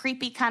that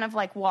creepy kind of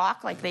like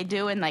walk like they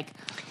do in like,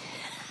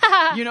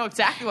 you know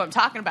exactly what I'm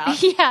talking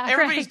about. Yeah.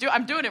 Everybody's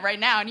I'm doing it right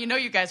now and you know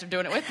you guys are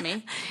doing it with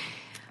me.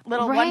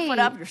 Little Right. 1 foot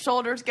up, your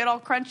shoulders get all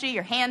crunchy,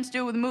 your hands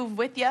do the move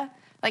with you.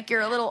 Like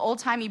you're a little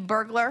old-timey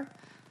burglar.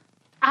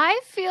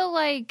 I feel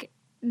like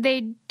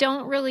they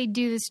don't really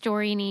do the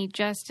story any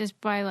justice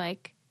by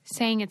like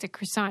saying it's a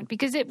croissant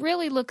because it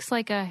really looks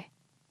like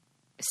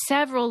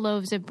several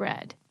loaves of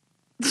bread.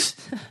 That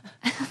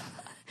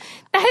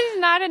is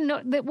not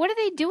what are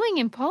they doing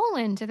in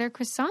Poland to their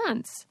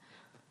croissants?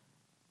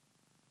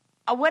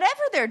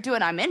 Whatever they're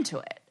doing, I'm into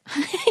it.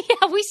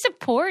 Yeah, we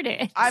support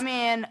it. I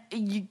mean,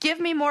 you give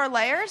me more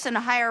layers and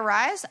a higher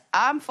rise,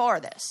 I'm for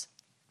this.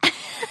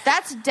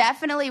 That's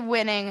definitely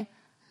winning.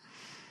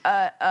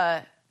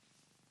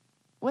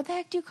 What the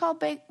heck do you call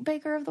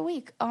Baker of the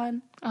Week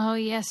on? Oh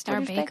yeah, Star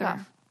British Bake Baker.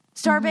 Off?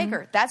 Star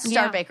Baker. That's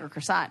Star Yeah. Baker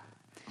croissant.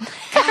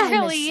 It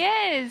really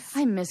is.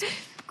 I miss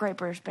Great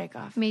British Bake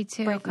Off. Me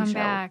too. Breaking Come show.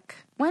 back.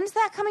 When's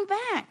that coming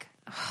back?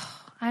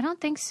 I don't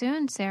think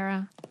soon,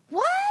 Sarah.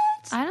 What?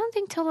 I don't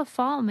think till the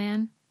fall,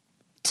 man.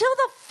 Till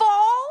the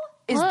fall?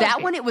 Is Look.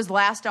 that when it was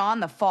last on,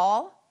 the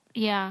fall?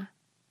 Yeah.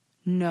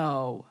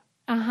 No.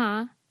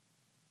 Uh-huh.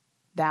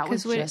 That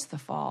was 'Cause just the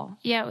fall.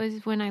 Yeah, it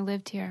was when I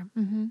lived here.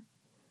 Mm-hmm.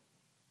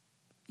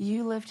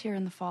 You lived here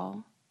in the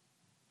fall?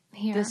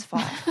 Here. This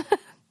fall?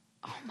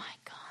 Oh my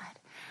God.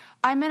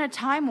 I'm in a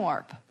time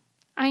warp.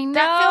 I know.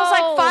 That feels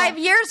like 5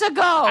 years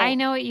ago. I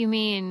know what you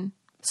mean.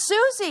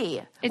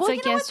 Susie. It's well,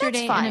 like you know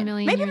yesterday what? That's and a fine.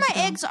 million Maybe years my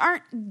ago. eggs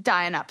aren't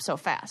dying up so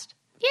fast.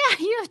 Yeah,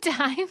 you have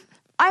time.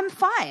 I'm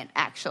fine,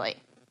 actually.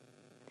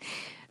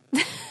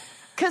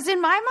 Because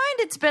in my mind,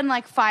 it's been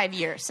like 5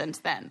 years since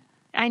then.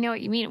 I know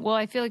what you mean. Well,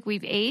 I feel like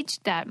we've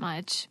aged that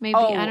much. Maybe,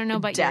 Oh, I don't know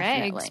about your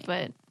definitely. eggs,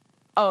 but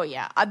Oh,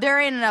 yeah. There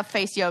ain't enough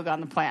face yoga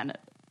on the planet.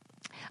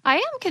 I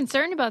am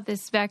concerned about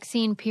this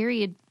vaccine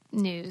period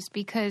news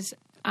because,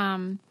 What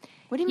do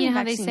you You mean know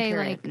how they vaccine say,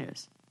 period like,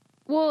 news?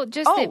 well,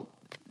 just Oh,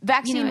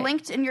 vaccine you know,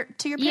 linked to your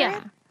period?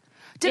 yeah.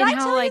 Did And I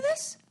how, tell like- you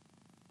this?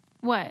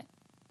 What?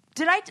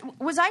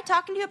 Was I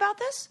talking to you about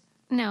this?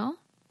 No.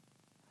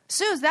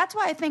 Suze, that's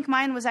why I think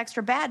mine was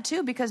extra bad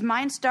too, because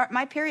my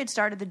period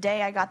started the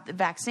day I got the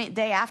vaccine,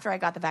 day after I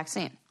got the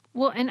vaccine.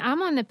 Well, and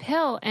I'm on the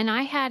pill, and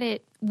I had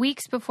it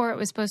weeks before it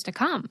was supposed to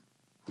come.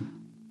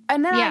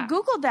 And then Yeah. I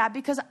Googled that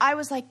because I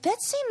was like,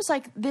 that seems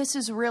like this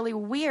is really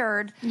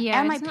weird. Yeah,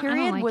 and my it's not- I don't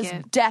period like was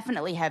it.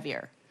 definitely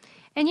heavier.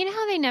 And you know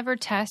how they never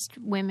test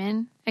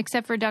women,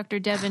 except for Dr.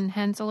 Devin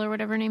Hensel or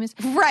whatever her name is?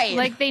 Right.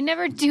 Like, they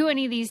never do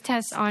any of these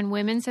tests on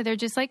women, so they're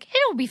just like,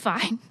 it'll be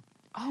fine.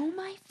 Oh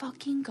my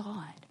fucking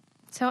God.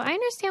 So I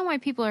understand why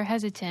people are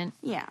hesitant.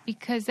 Yeah.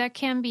 Because that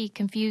can be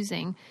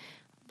confusing.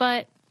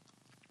 But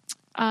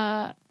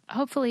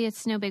hopefully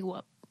it's no big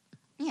whoop.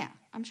 Yeah,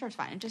 I'm sure it's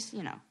fine. Just,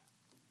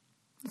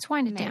 Let's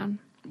wind it made down.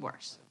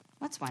 worse.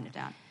 Let's wind it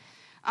down.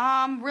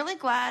 Really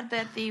glad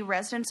that the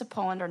residents of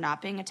Poland are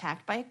not being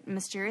attacked by a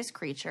mysterious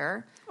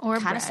creature. Or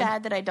kind bread. of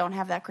sad that I don't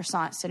have that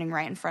croissant sitting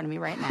right in front of me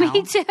right now.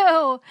 Me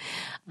too.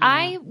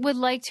 I would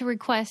like to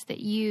request that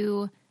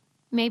you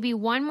maybe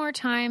one more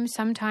time,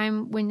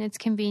 sometime when it's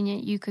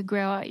convenient, you could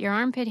grow out your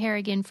armpit hair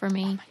again for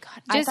me. Oh my God.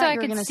 Just I so thought I you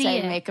were could gonna see say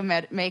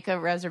it. make a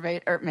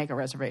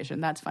reservation.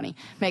 That's funny.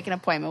 Make an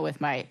appointment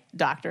with my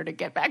doctor to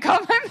get back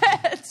on my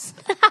meds.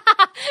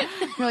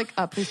 You're like,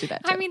 oh, please do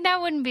that too. I mean, that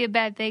wouldn't be a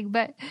bad thing,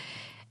 but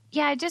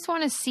yeah, I just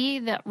want to see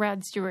the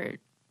Rod Stewart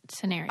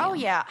scenario. Oh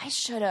yeah, I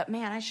should have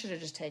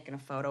just taken a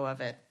photo of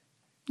it.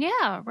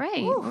 Yeah,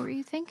 right. What were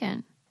you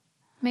thinking?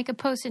 Make a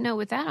Post-it note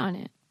with that on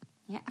it.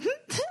 Yeah.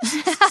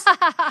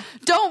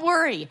 Don't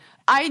worry.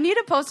 I need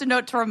a Post-it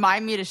note to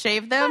remind me to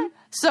shave them.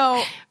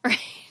 So Right.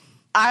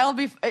 I'll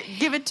be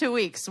give it 2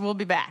 weeks. We'll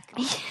be back.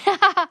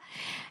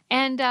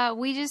 And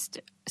we just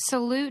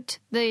salute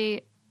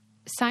the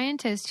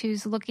scientist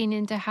who's looking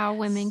into how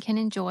women can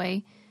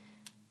enjoy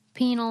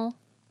penal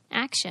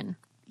action.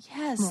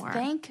 Yes. More.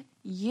 Thank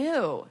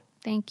you.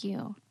 Thank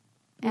you.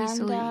 We And,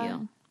 salute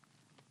you.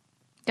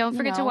 Don't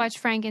forget to watch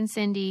Frank and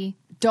Cindy.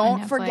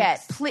 Don't on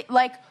forget.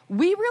 Netflix.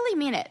 We really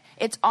mean it.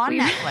 It's on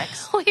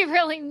Netflix. We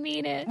really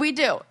mean it. We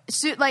do.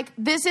 So,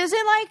 this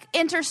isn't like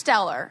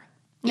Interstellar.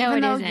 No, even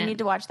it though isn't. you need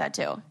to watch that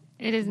too.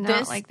 It is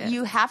not like this.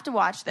 You have to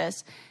watch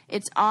this.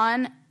 It's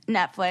on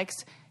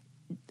Netflix.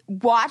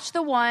 watch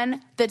the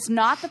one that's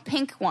not the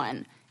pink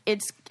one.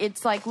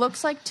 It's like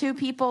looks like two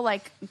people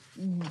like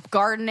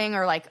gardening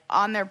or like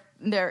on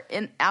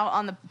out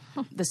on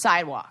the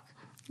sidewalk.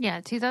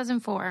 Yeah,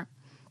 2004.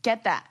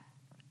 Get that.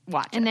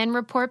 Watch and it. then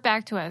report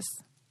back to us.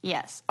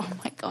 Yes. Oh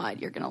my God,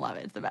 you're gonna love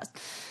it. It's the best.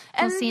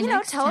 And We'll see you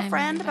next tell a time,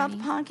 friend everybody.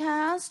 about the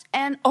podcast.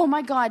 And oh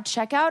my God,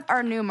 check out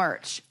our new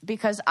merch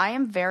because I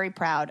am very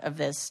proud of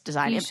this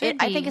design. You should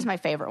I be. think it's my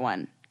favorite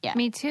one. Yeah,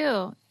 Me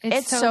too.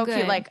 it's so good.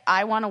 cute. Like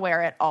I want to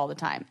wear it all the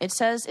time. It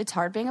says it's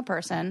hard being a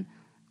person,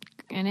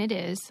 and it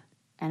is.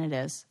 and it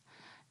is.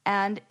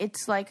 And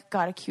it's like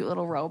got a cute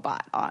little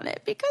robot on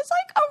it because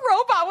like a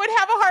robot would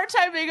have a hard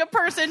time being a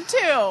person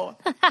too.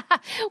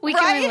 We Right?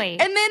 can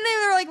relate. And then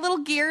they're like little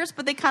gears,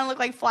 but they kind of look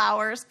like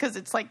flowers because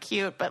it's like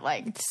cute, but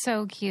like. It's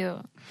so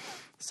cute.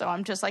 So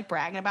I'm just like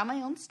bragging about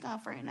my own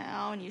stuff right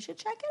now, and you should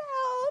check it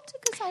out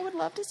because I would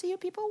love to see you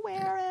people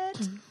wear it.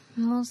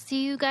 And we'll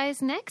see you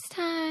guys next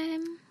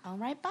time. All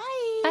right,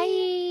 bye.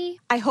 Bye.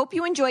 I hope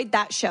you enjoyed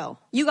that show.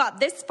 You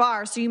got this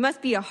far, so you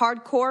must be a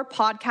hardcore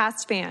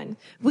podcast fan.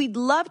 We'd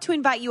love to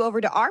invite you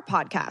over to our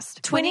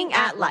podcast, Twinning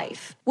at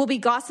Life. We'll be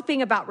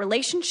gossiping about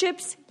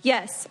relationships,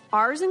 yes,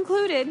 ours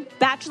included,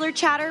 bachelor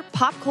chatter,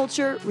 pop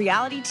culture,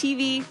 reality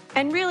TV,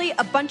 and really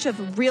a bunch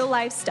of real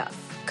life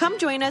stuff. Come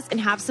join us and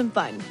have some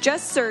fun.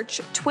 Just search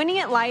Twinning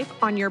at Life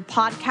on your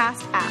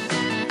podcast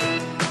app.